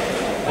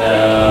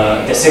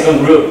 The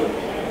second group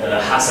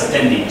has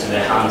attended to the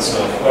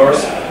hands-on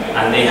course,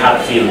 and they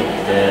have filled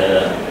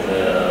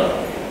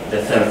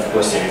the third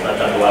question, but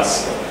that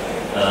was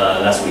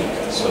last week.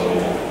 So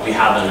we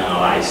haven't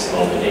analyzed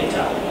all the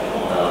data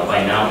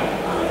by now,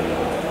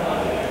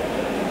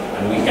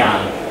 and we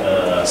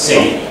can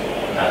say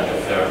that the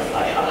third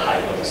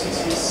hypothesis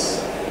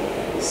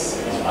is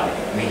valid.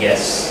 We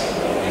guess,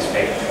 we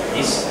expect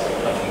this,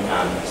 but we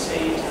can say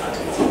it at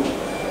all.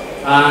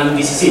 And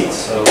this is it.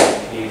 So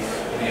if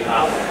you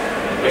have a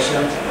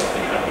question, I'm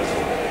happy to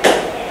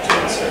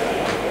answer.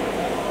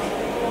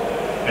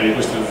 Any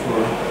question for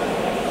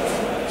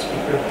the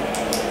speaker?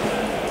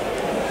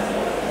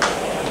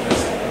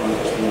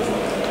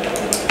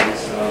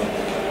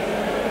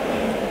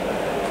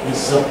 This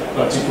is a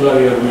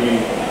particularly early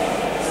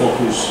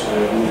focus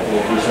group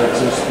of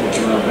researchers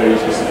working on a very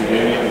specific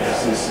area.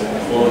 This is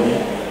pathology.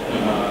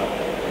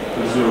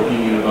 What is your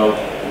opinion about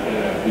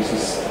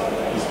this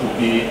could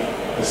be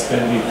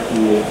extended to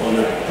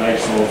other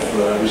types of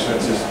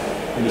researchers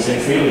in the same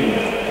field, in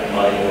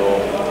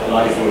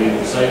life or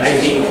in science? I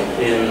think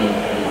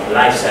in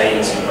life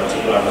science in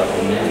particular, but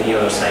in many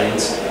other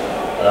science,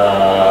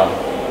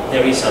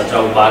 there is a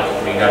drawback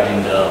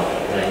regarding the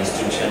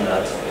instruction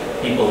that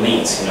people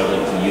need in order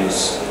to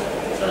use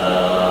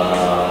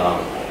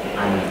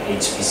an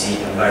HPC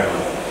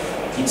environment.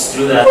 It's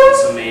true that in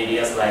some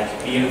areas like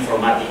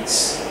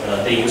bioinformatics,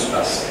 they use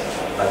PAS,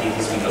 but it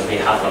is because they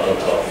have a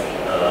lot of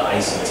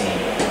ICT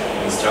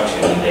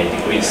instruction in their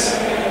degrees.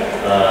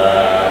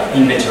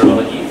 In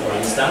meteorology, for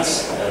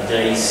instance,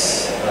 there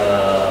is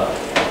a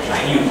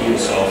huge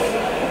use of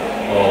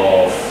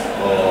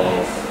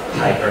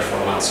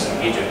high-performance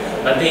computer,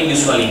 but they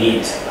usually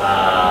need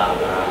a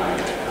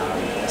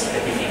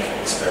specific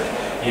expert.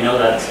 You know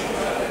that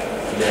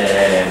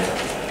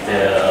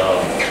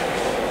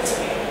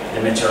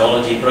the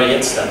meteorology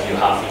projects that you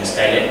have in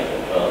Skylab,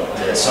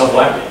 the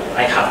software,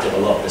 I have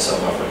developed the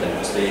software for them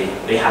because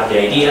they have the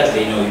ideas,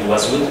 they know it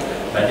was good,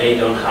 but they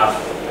don't have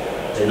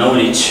the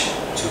knowledge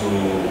to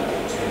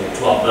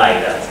apply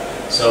that.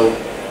 So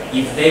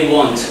if they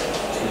want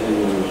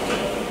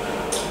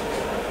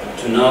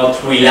to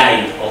not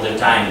rely all the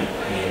time in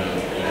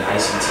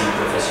ICT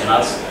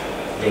professionals,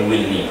 they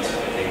will need to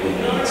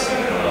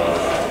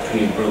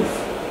improve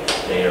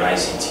their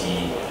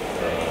ICT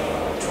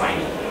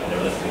training in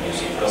order to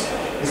use it. Because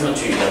it's not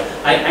true that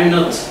I'm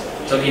not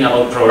talking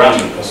about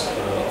programming, because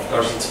of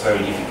course it's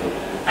very difficult.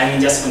 I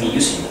mean just in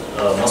using.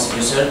 Most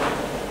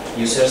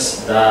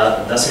users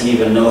that doesn't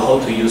even know how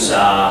to use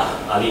a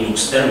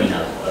Linux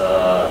terminal,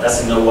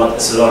 doesn't know what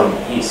Slurm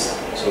is.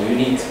 So you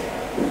need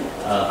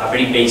a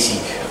very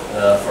basic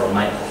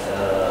format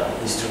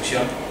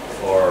instruction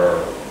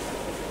for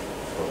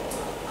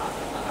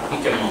a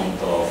big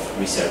amount of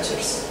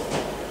researchers.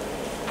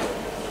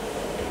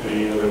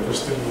 Any other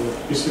questions or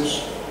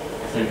issues?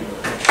 Thank you.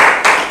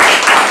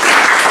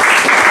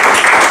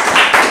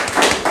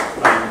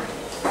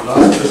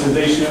 Last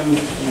presentation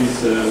is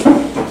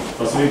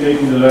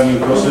facilitating the learning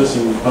process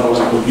in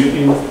parallel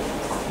computing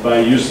by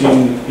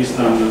using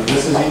instant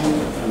messaging,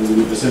 and will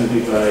be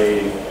presented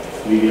by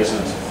Lydia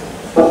Sanchez.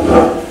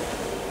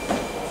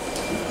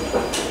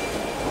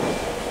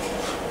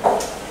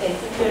 Thank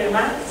you very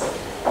much.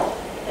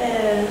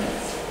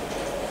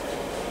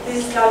 This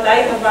is the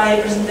outline of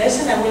my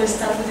presentation. I will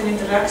start with an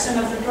introduction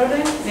of the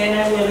problem, then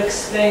I will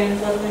explain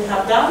what we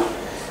have done,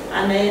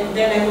 and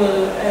then I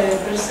will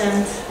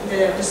present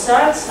the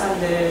results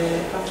and the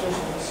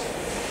conclusions.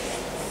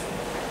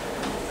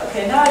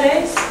 Okay,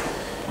 nowadays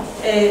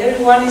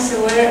everyone is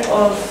aware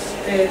of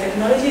the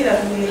technology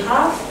that we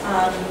have,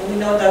 and we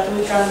know that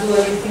we can do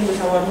everything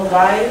with our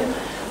mobile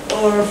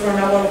or from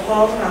our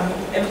home, and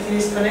everything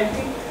is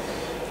connected.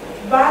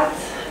 But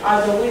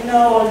although we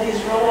know all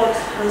these robots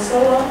and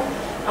so on,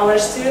 our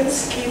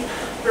students keep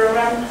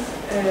program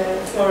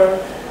for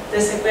the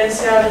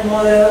sequential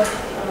model,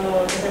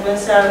 the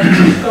sequential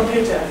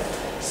computer.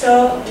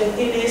 So the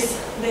thing is,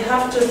 they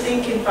have to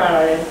think in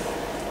parallel.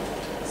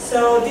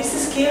 So this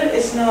skill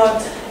is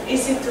not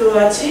easy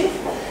to achieve,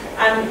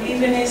 and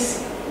even is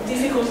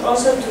difficult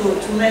also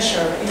to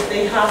measure if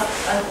they have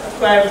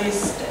acquired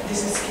this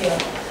skill.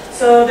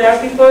 So there are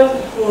people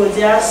who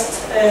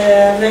just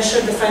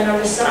measure the final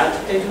result.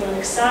 They do an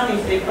exam.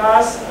 If they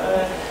pass,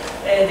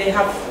 they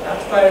have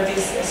acquired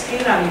this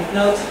skill, and if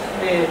not,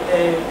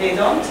 they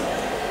don't.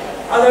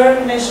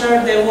 Others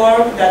measure the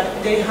work that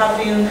they have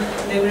been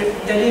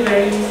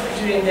delivering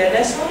during the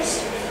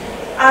lessons,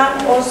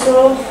 and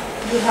also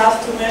you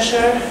have to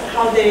measure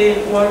how they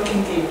work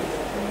in team,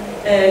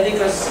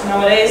 because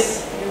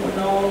nowadays, you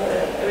know,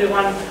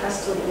 everyone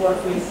has to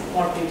work with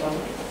more people.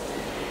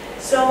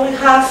 So we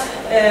have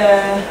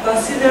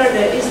considered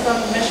the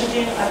instant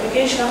messaging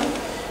application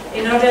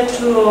in order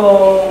to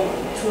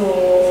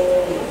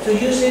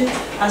use it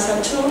as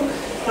a tool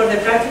for the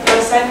practical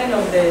assignment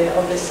of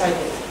the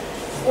subject.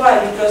 Why?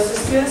 Because the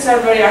students are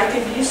very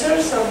active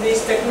users of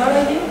this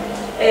technology.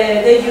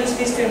 They use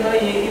this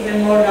technology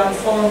even more than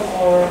phone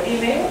or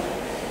email,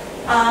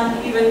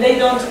 and even they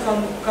don't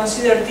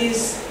consider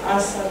this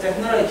as a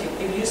technology.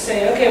 If you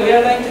say, okay, we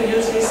are going to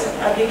use this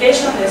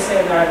application, they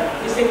say that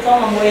it's a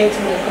common way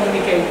to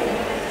communicate.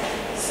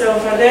 So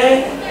for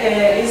them,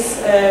 it's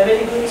a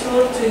very good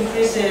tool to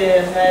increase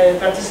the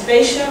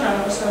participation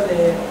and also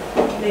the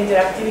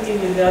interactivity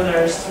with the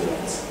other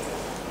students.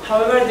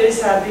 However, there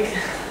is a big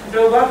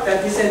drawback,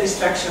 that is a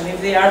distraction. If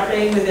they are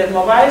playing with their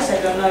mobiles,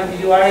 I don't know if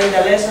you are in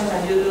the lessons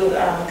and you do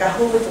a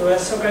Kahoot or a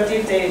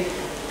Socrates, they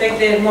take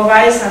their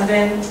mobiles and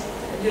then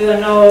you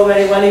don't know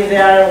very well if they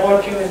are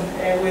working with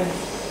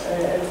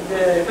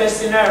the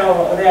questionnaire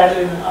or they are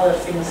doing other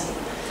things.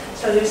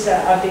 So this is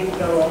a big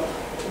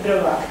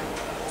drawback.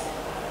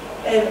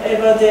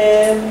 About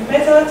the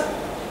method,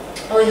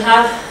 we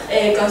have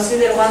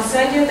considered one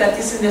subject that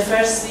is in the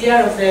first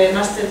year of the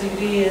master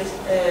degree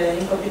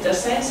in computer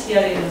science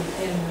here in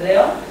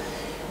León.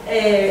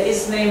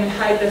 It's named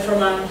High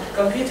Performance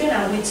Computing,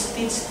 and which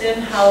teach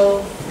them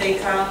how they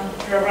can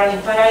program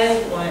in parallel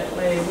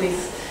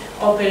with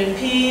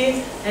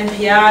OpenMP,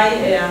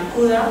 MPI, and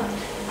CUDA,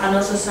 and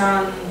also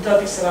some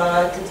topics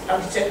about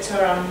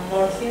architecture and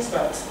more things,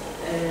 but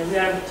we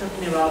are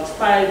talking about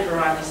parallel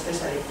programming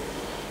especially.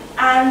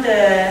 And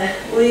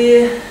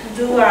we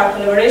do a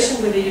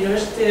collaboration with the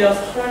University of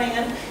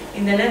Groningen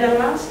in the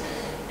Netherlands,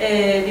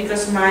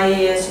 because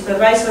my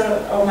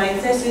supervisor of my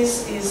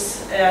thesis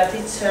is a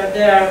teacher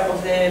there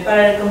of the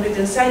parallel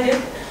computing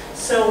subject.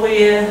 So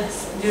we,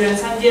 during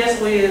some years,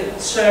 we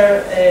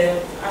share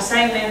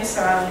assignments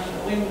and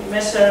we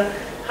measure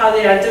how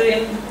they are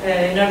doing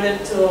in order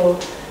to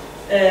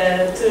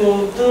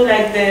do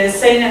like the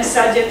same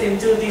subject in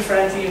 2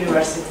 different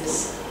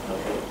universities.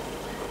 Okay.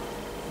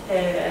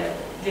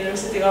 The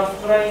University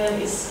of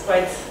Groningen is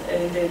quite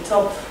in the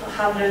top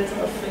 100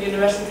 of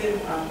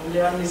universities, and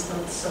Leon is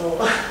not so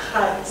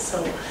high.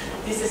 So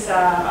this is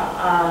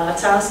a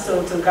chance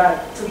to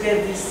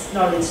get this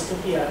knowledge to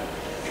here.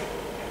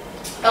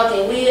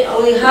 Okay, we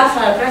have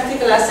a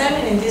practical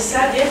assignment in this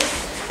subject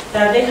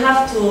that they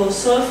have to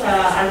solve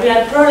a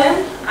real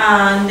problem,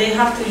 and they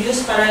have to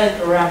use parallel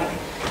programming.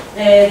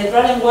 The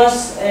problem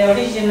was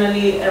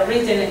originally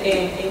written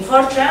in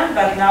Fortran,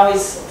 but now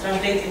it's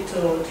translated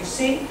to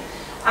C.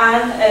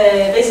 And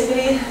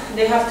basically,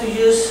 they have to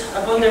use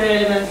a boundary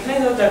element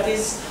method that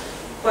is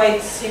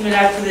quite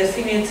similar to the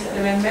finite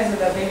element method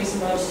that maybe is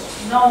most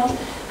known.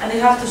 And they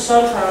have to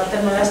solve a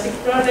thermoelastic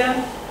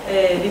problem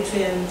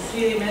between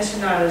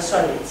 3-dimensional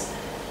solids.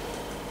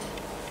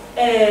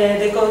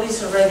 The code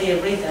is already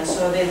written,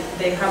 so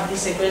they have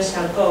this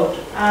sequential code.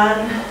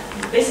 And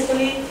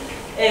basically,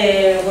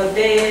 what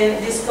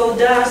this code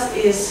does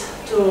is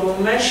to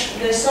merge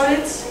the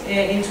solids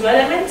into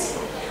elements,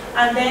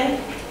 and then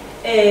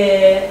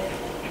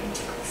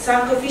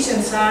some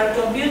coefficients are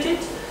computed.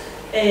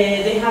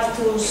 They have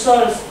to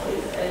solve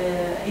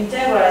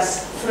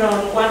integrals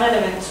from one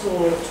element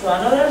to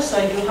another. So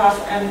you have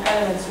m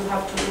elements, you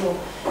have to do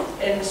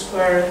n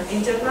square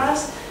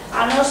integrals.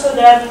 And also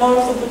there are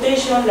more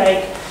computation,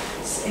 like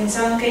in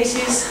some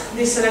cases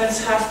these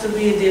elements have to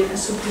be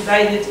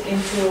subdivided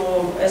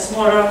into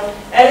smaller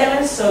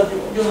elements, so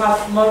you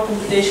have more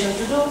computation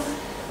to do.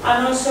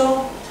 And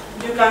also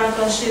you can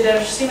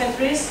consider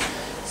symmetries.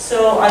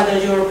 So although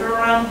your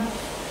program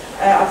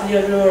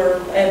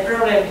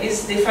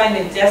is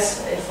defined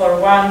just for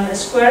one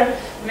square,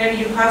 maybe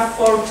you have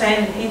 4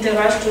 time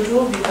integrals to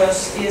do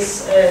because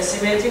it's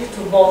symmetric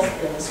to both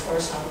planes, for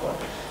example.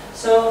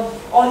 So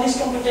all this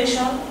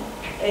computation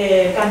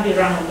can be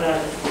run on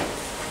parallel.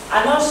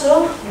 And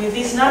also, with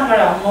this number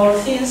and more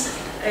things,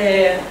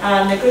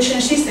 an equation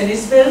system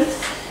is built,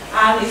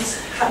 and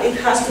it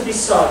has to be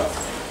solved.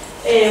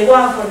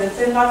 One for the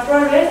thermal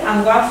problem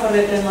and one for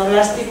the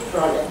thermoelastic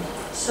problem.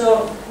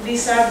 So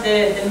these are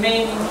the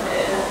main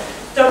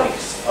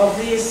topics of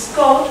this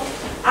code,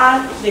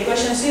 and the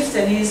equation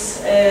system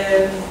is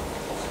a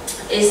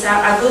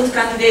good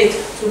candidate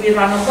to be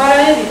run on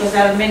parallel because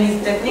there are many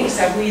techniques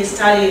that we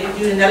study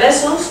during the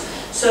lessons,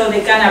 so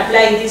they can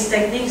apply these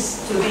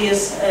techniques to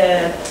this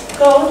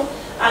code.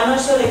 And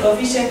also the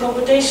coefficient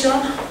computation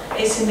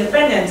is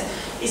independent.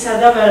 It's a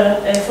double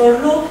for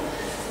loop.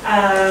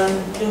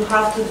 You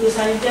have to do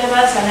some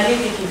intervals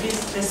analytic if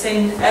it's the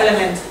same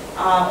element,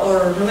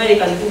 or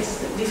numerically if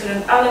it's a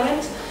different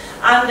element,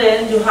 and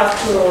then you have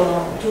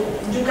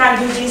you can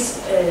do this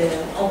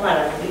on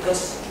parallel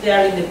because they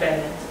are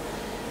independent.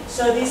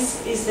 So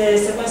this is the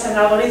sequential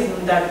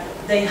algorithm that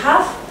they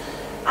have,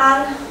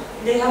 and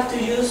they have to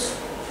use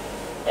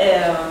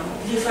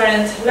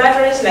different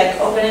libraries like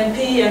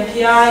OpenMP,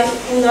 MPI,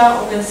 CUDA,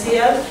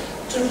 OpenCL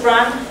to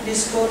run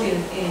this code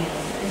in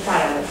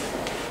parallel.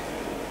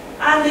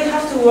 And they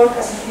have to work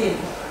as a team.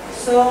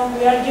 So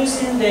we are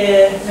using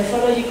the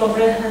methodology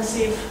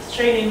comprehensive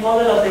training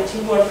model of the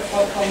teamwork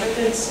for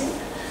competency,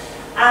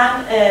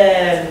 and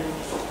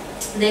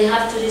they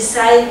have to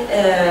decide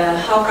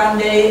how can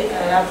they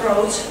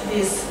approach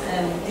this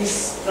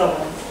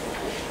problem.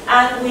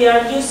 And we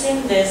are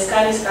using the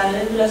Scalis and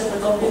Nebula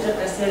supercomputer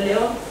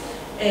Castel-Leon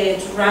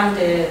to run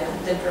the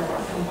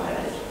program in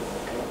parallel.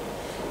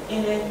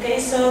 In the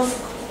case of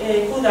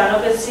CUDA and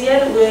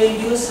OpenCL, we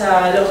use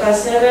a local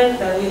server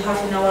that we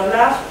have in our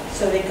lab,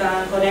 so they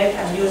can connect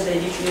and use the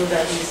GPU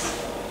that is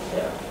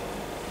there.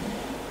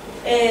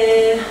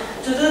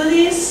 To do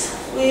this,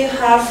 we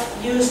have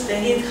used the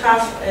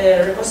GitHub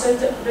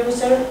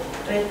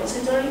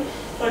repository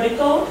for the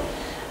code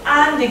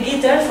and the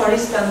Gitter for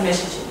instant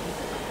messaging.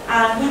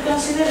 And we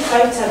consider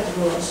 5 chat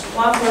rules.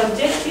 One for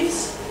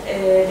objectives,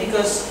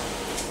 because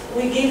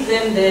we give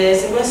them the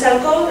sequential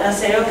code and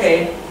say,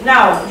 okay,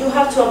 now you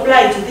have to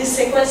apply to this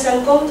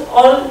sequential code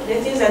all the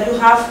things that you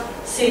have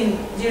seen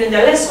during the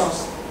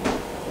lessons,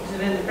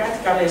 during the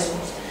practical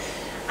lessons.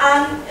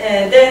 And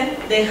then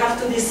they have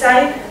to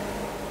decide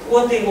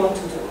what they want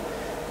to do.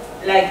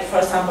 Like, for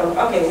example,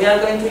 okay, we are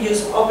going to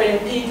use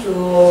OpenMP to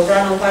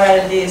run on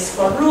parallel this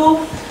for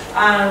loop,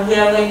 and we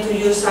are going to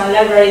use a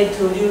library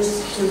to do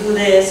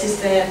the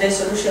system, the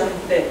solution,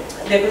 the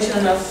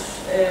equation of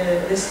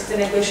the system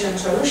equation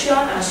solution,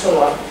 and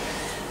so on.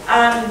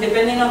 And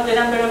depending on the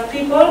number of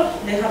people,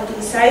 they have to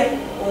decide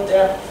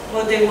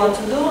what they want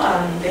to do,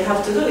 and they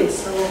have to do it.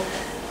 So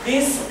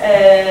this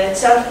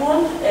chat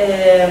room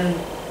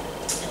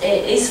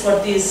is for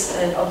these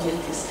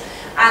objectives.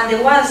 And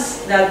the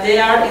ones that they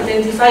are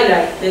identified,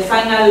 like the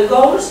final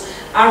goals,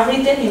 are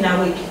written in a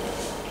wiki.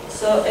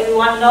 So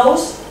everyone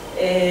knows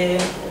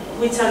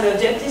which are the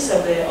objectives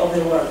of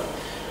the work.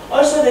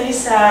 Also, there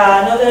is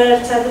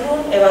another chat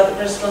room about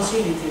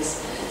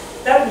responsibilities.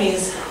 That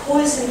means who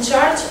is in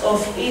charge of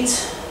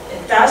each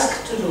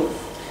task to do.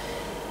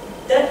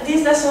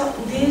 This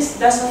doesn't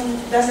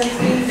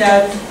mean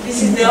that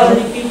this is the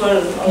only people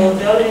or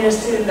the only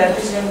student that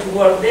is going to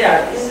work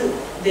there. It's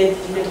the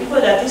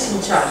people that is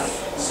in charge.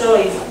 So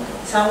if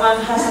someone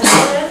has a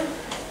problem,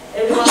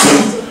 everyone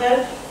needs to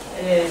help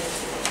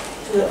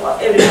to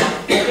everyone,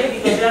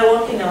 okay? Because they are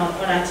working on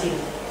a team.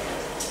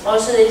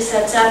 Also, there is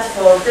a chat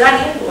for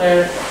planning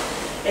where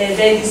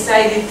they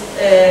decided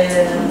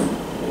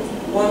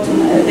what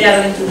they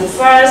are going to do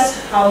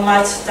first, how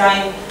much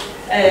time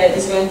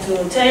it's going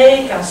to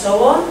take, and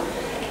so on.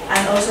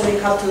 And also we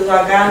have to do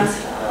a Gantt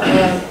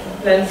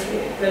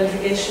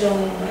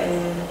planification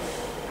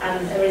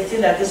and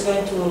everything that is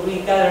going to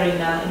be gathered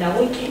in a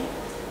wiki.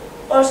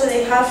 Also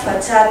they have a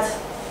chat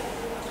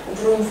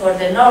room for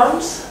the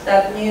norms.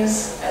 That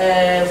means,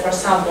 for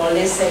example,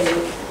 let's say,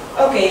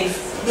 okay,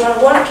 if you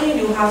are working,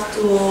 you have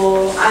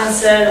to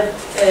answer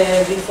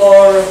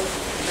before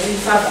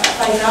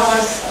 5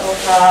 hours of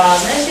a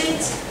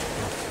message.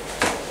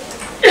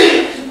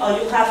 Or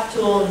you have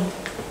to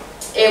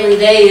every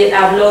day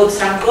upload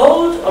some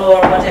code or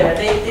whatever.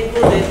 They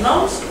put the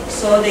norms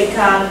so they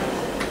can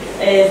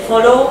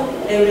follow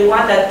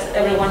everyone, that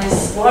everyone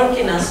is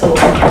working and so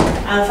on.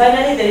 And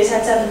finally, there is a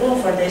chat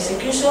room for the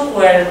execution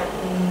where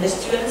the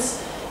students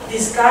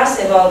discuss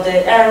about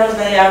the errors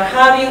they are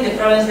having, the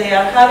problems they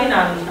are having,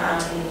 and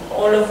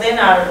all of them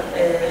are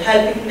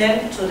helping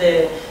them to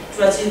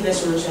achieve the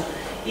solution.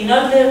 In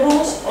all the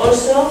rooms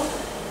also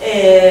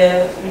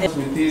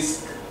with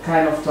this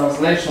kind of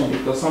translation,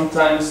 because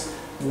sometimes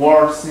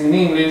words in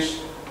English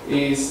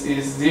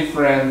is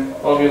different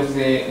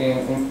obviously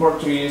in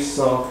Portuguese,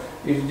 so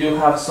if you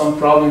have some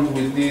problems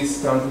with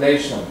this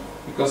translation,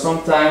 because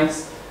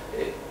sometimes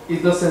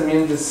it doesn't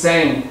mean the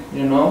same,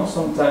 you know,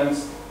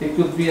 sometimes it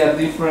could be a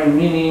different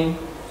meaning,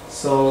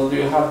 so do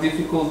you have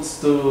difficulties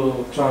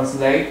to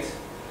translate?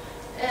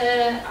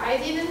 I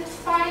didn't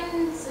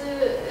find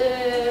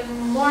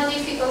more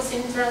difficult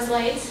in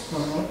translate,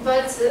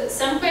 but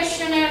some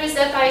questionnaires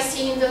that I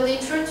see in the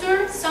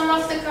literature, some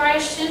of the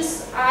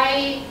questions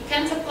I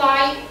can't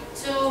apply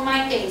to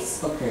my case,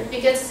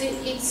 because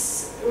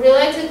it's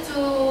related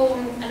to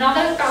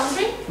another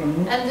country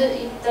and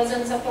it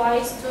doesn't apply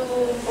to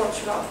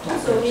Portugal.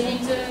 So we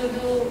need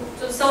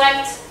to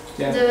select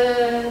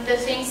the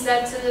things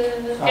that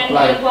can be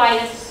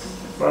applied.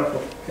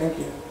 Perfect. Thank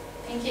you.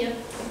 Thank you.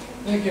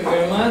 Thank you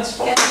very much.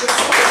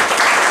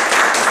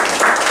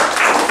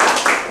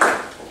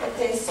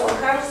 okay, so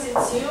Carlos,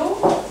 it's you.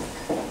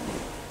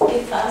 Be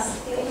fast,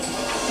 please.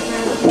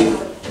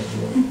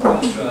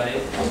 I'll try.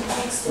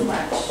 Thanks too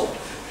much.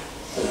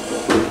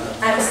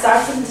 I'm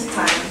starting the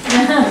time.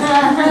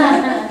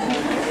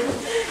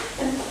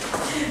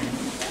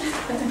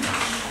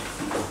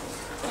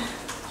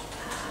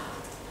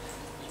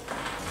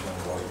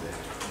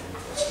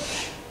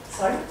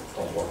 Sorry?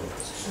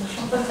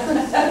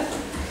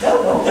 No.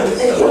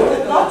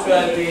 I'll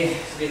try to be a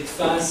bit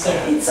faster.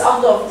 It's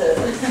out of the...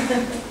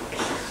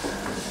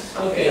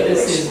 Okay,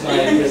 this is my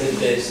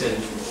presentation.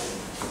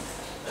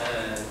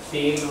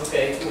 Theme,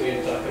 okay,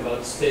 we'll talk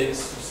about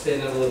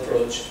sustainable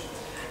approach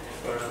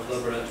for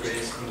laboratory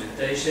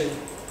experimentation.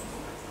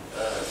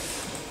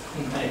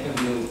 I can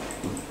do.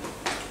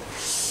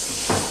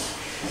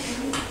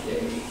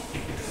 Okay.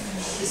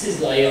 This is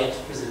layout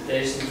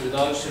presentation,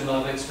 introduction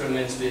of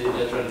experiments with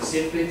electronic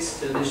circuits,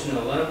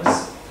 traditional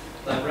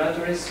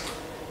laboratories.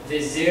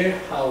 This year,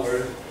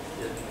 our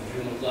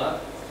remote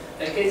lab,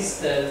 a case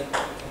study,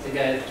 the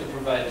guide to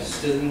provide to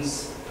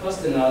students,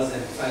 post the notes,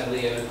 and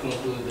finally I will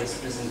conclude this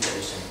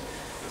presentation.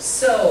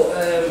 So,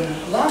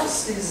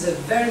 labs is a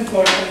very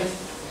important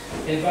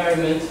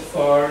environment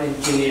for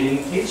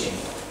engineering teaching.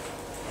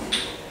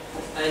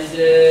 And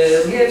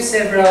we have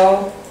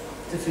several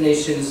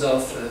definitions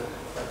of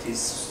what is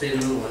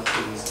sustainable, what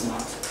is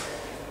not.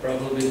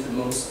 Probably the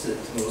most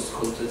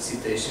quoted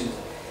citation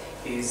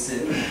is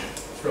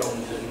from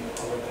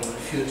our common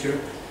future,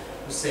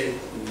 who said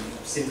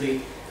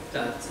simply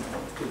that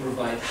to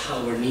provide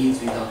our needs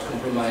without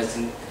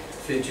compromising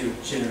future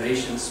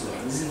generations. So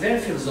on. This is very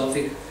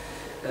philosophic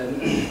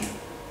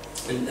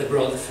and a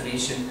broad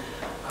definition.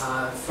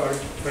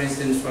 For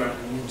instance, for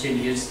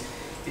engineers,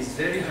 it's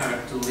very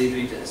hard to live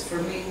with this.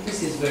 For me,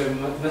 this is very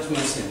much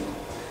more simple.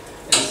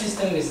 A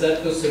system is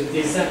that consists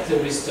exactly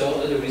the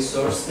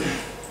resource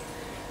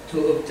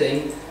to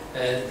obtain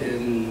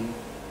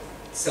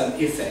some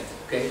effect.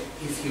 Okay,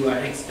 if you are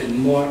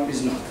expending more,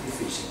 it's not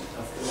efficient.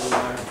 After all, you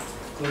are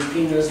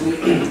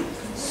continuously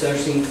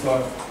searching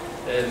for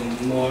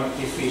more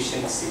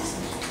efficient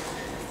systems.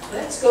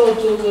 Let's go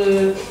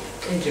to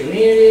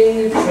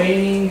engineering,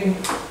 training,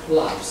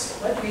 labs.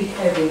 What we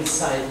have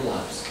inside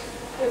labs?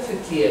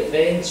 Perfectly a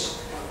bench,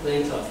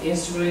 length of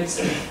instruments.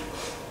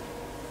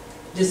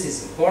 This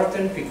is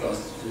important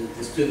because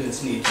the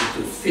students need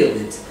to feel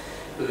it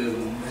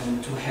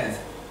and to have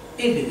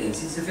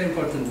evidence. It's a very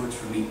important word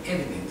for me,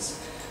 evidence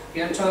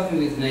We are talking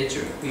with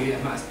nature. We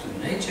ask to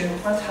nature,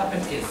 what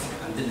happened if?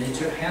 And the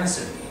nature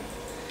answered me.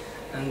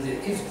 And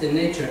if the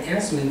nature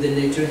answers me, the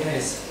nature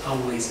has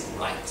always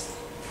right.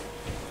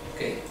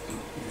 Okay,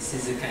 this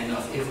is a kind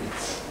of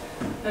evidence.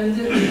 And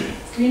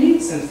we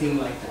need something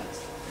like that.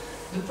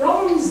 The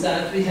problem is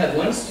that we have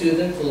one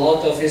student, a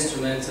lot of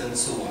instruments and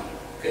so on.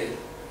 Okay,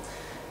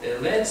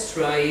 let's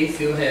try if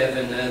you have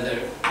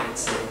another,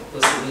 let's say,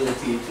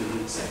 possibility to do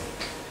the same.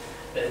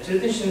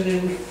 Traditionally,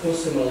 we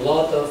consume a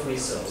lot of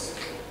resources,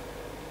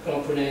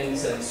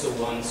 components and so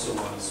on, so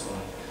on, so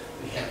on.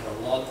 We have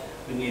a lot.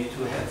 We need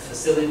to have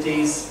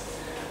facilities,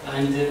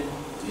 and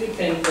you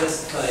can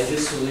classify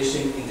this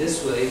solution in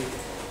this way.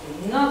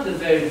 Not a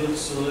very good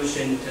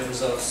solution in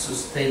terms of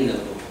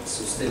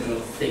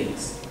sustainable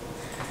things.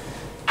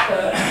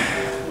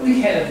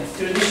 We have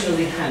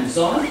traditionally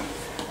hands-on.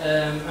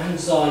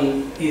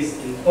 Hands-on is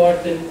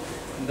important,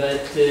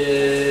 but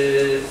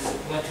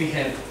what we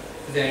have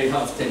very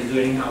often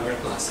during our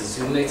classes,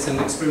 you make some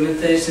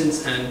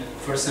experimentations, and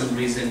for some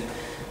reason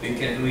we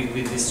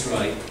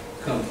destroy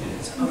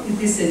components.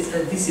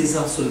 This is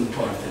also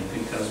important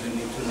because we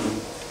need to know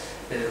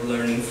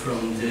learning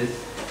from the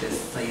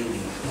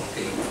failing.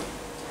 Okay,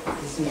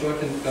 it's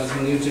important because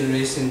the new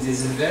generation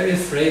is very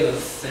afraid of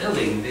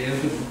failing. They are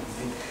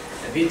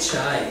a bit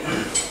shy. I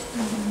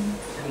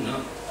don't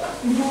know.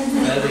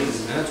 Failing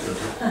is natural.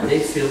 They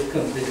feel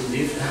completely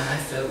different. I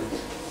failed.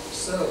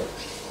 So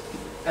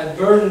I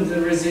burned the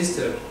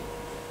resistor.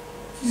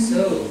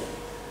 So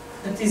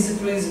that is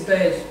the place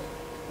bad.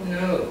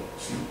 No.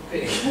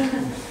 Okay.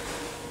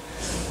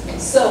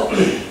 So,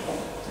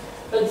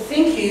 but the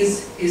thing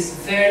is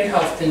very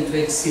often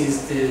to exceed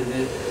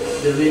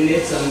the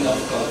limits, and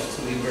of course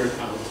we work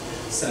out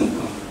some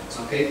components.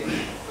 Okay.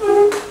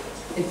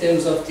 In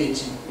terms of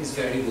teaching, is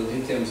very good.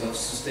 In terms of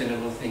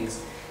sustainable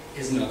things,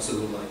 is not so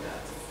good like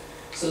that.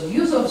 So the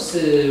use of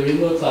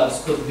remote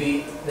labs could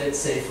be, let's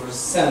say, for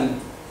some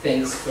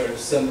things, for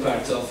some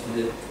parts of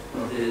the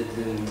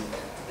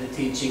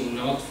teaching,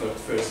 not for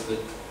first, but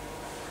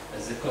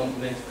as a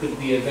complement, could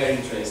be a very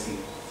interesting.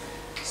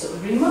 So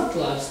remote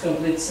labs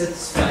completely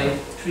satisfy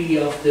 3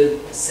 of the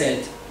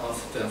set of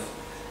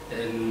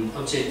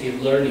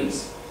objective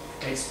learnings: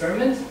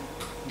 experiment,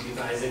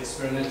 devise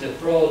experiment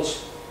approach,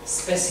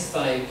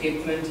 specify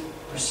equipment,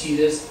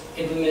 procedures,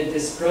 implement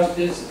this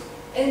process,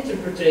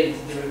 interpret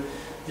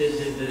the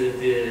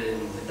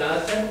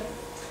data,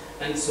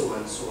 and so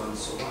on, so on,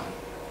 so on.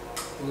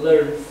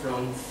 Learn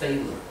from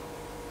failure.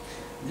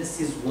 This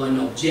is one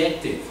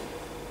objective.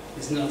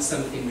 It's not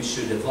something we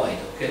should avoid,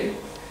 okay?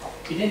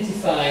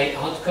 Identify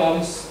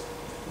outcomes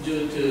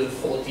due to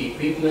faulty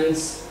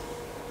equipments,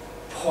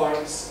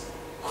 parts,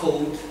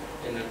 code,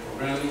 and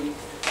programming.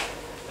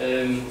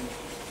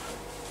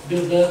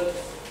 Build up,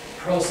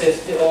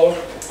 process or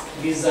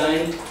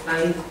design,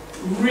 and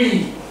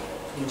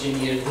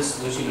re-engineer the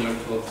solution in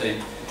order to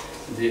obtain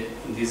the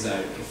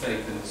desired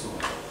effect and so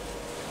on.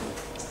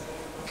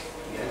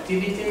 The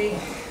activity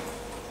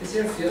is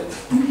your field.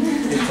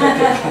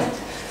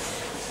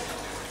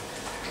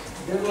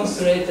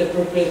 Demonstrate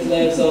appropriate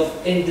levels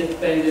of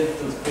independent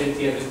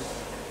creativity,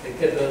 the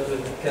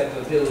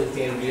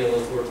capability and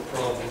real-world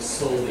problem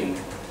solving.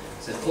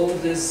 So all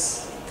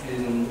these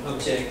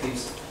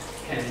objectives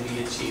can be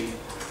achieved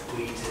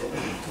with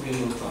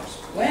remote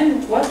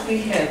labs. What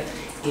we have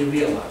in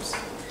real labs,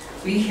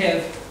 we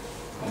have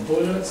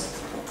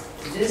components.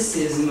 This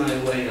is my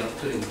way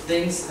of doing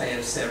things. I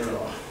have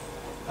several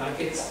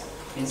packets.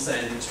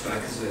 Inside each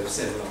packet we have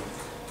several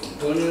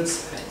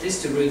components. I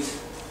distribute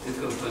the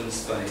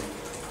components by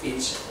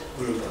each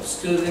group of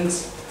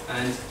students,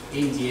 and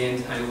in the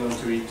end I want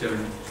to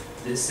return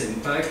the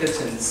same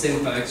packet, and the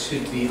same packet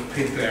should be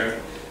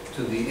prepared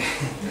to be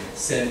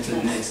sent to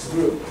the next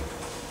group.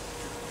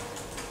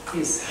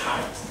 It's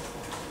hard.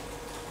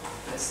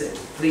 I said,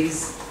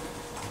 please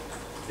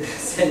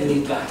send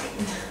me back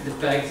the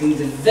packet in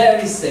the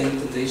very same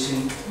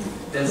condition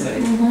as I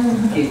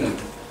gave them.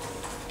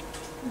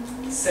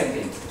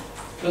 Second,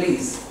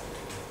 please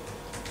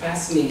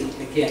pass me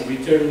again,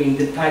 return me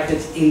the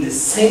packet in the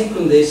same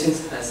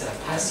conditions as I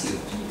pass you.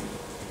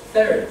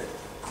 Third,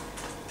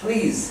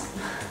 please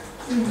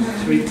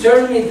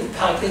return me the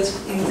packet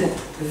in the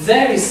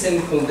very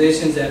same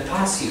conditions I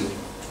pass you.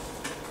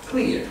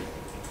 Clear.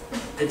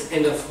 At the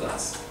end of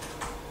class.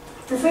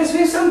 Professor, we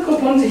have some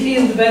components here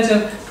in the bench.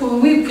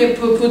 We can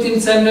put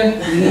in some.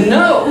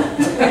 No.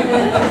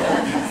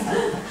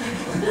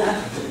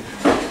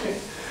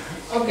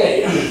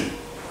 Okay.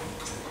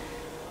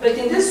 But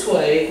in this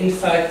way, in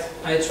fact,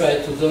 I try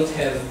to don't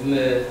have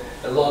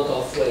a lot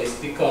of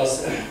waste,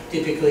 because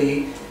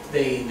typically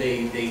they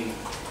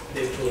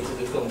put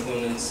the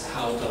components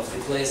out of the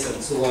place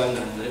and so on,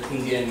 and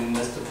in the end we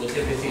must put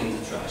everything in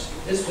the trash.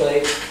 This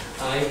way,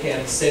 I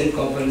have the same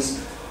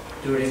components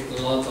during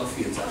a lot of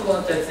years. A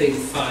lot, I think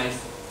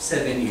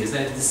 5-7 years.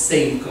 I have the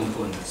same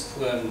components.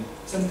 Well,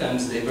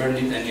 sometimes they burn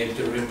it and you have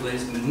to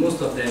replace, but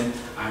most of them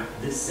are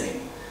the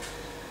same.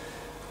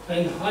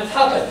 And what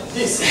happened?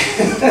 This.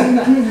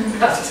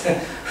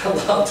 After a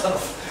lot of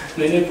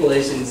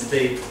manipulations,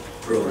 they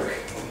broke.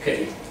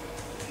 Okay.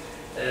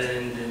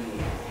 and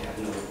you have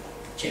no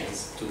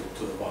chance to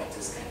avoid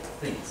this kind of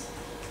things.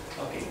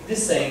 Okay, the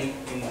same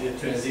in the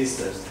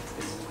transistors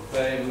is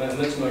very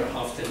much more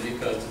often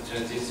because the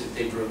transistors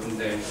they broken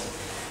down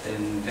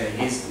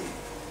very easily.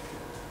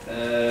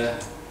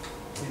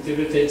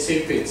 Integrated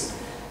circuits,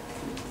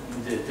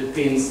 the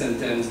pins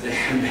sometimes they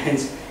are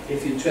bent.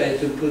 If you try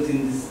to put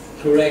in this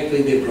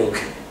correctly, they broke.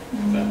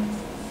 But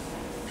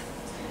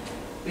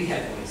we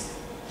have this.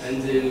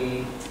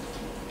 And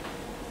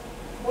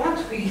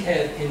what we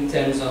have in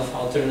terms of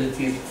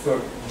alternative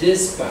for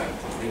this part,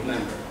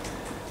 remember,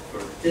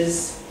 for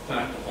this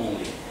part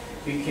only,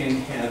 we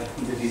can have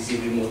the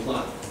VZ remote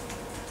lab.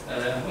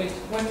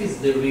 What is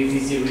the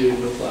VZ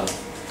remote lab?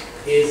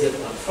 Is a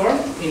platform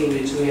in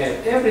which we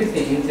have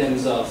everything in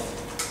terms of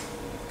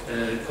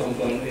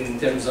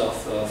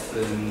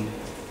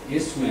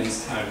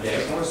instruments are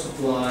there, power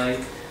supply,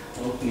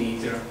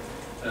 voltmeter,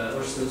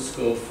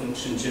 oscilloscope,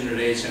 function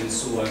generation, and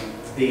so on.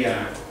 They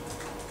are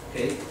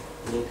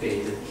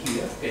located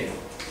here.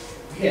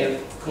 We have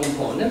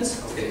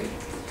components.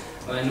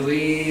 When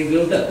we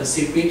build up a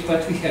circuit,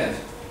 what we have?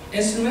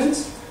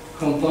 Instruments,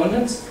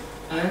 components,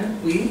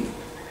 and we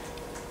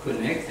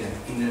connect them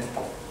in a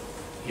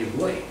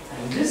way.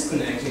 And this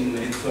connection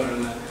may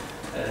form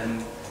a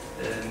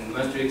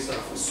matrix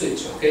of a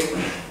switch.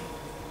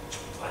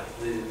 What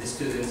the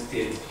students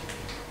did,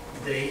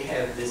 they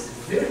have this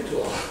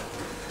virtual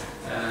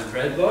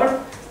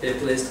breadboard. They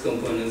placed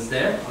components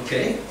there,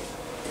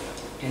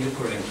 in the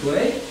correct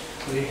way.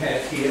 We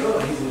have here,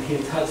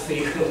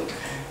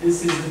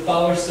 this is the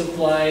power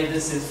supply,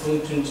 this is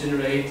function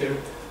generator,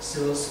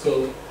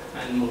 oscilloscope,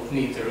 and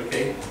voltmeter,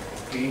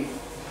 We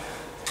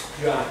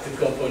drag the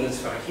components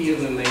from here,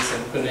 we make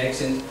some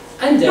connections,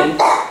 and then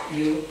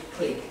you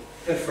click,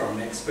 perform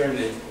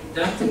experiment.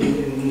 That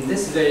in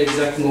this very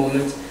exact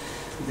moment,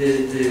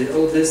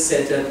 all this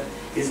setup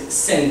is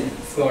sent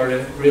for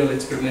a real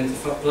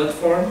experimental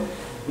platform.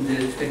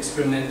 The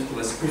experiment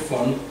was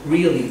performed,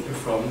 really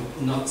performed,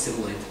 not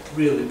simulated,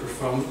 really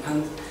performed,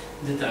 and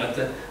the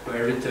data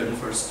were returned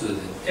for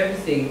student.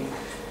 Everything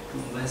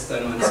less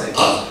than 1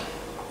 second.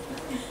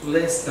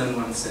 Less than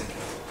 1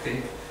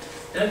 second.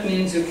 That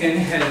means you can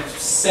have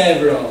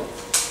several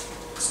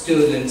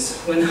students,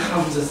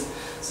 100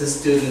 the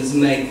students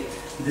make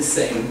the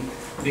same,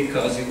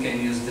 because you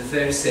can use the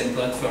very same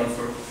platform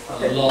for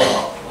a lot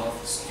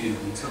of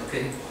students. Of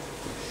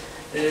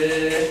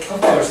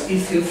course,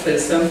 if you fail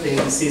something,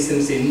 the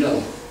system says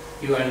no,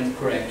 you are in the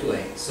correct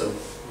way. So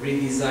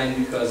redesign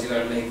because you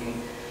are making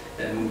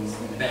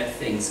bad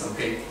things.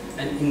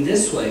 And in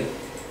this way,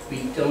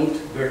 we don't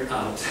burn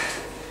out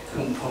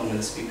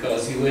components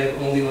because you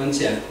have only one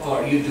chance,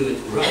 or you do it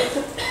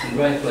in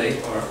the right way,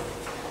 or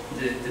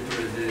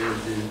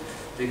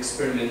the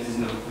experiment is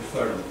not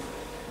performed.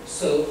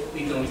 So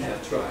we don't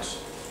have trash.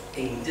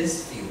 In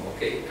this view,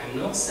 I'm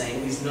not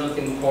saying it's not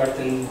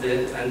important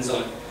the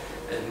hands-on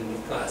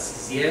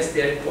classes. Yes,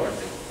 they are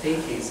important.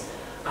 Thing is,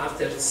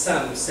 after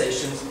some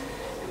sessions,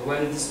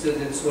 when the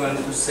students want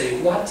to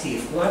say what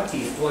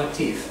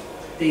if,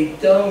 they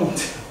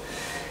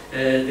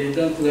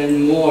don't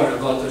learn more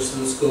about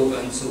oscilloscope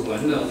and so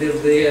on. No,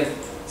 they have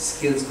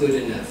skills good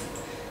enough.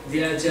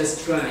 They are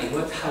just trying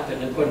what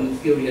happened according to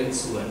theory and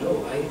so on.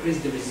 Oh, I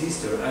increased the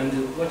resistor and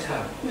what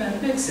happened? Yeah,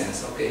 it makes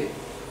sense,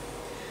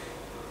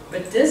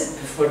 But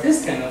for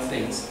this kind of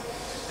things,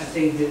 I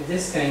think that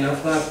this kind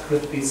of lab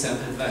could be some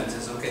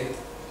advantage,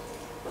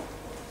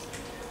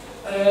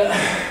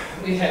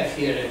 we have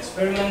here an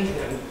experiment,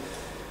 and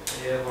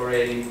we have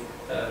already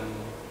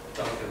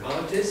talked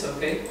about this,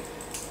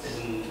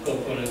 and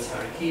components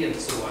hierarchy and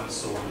so on,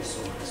 so on,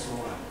 so on, so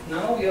on.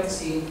 Now we have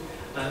seen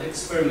an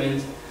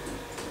experiment.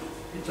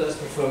 It was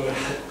performed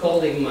at a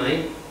colleague of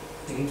mine.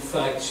 In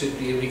fact, should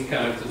be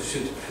Ricardo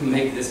should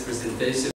make this presentation.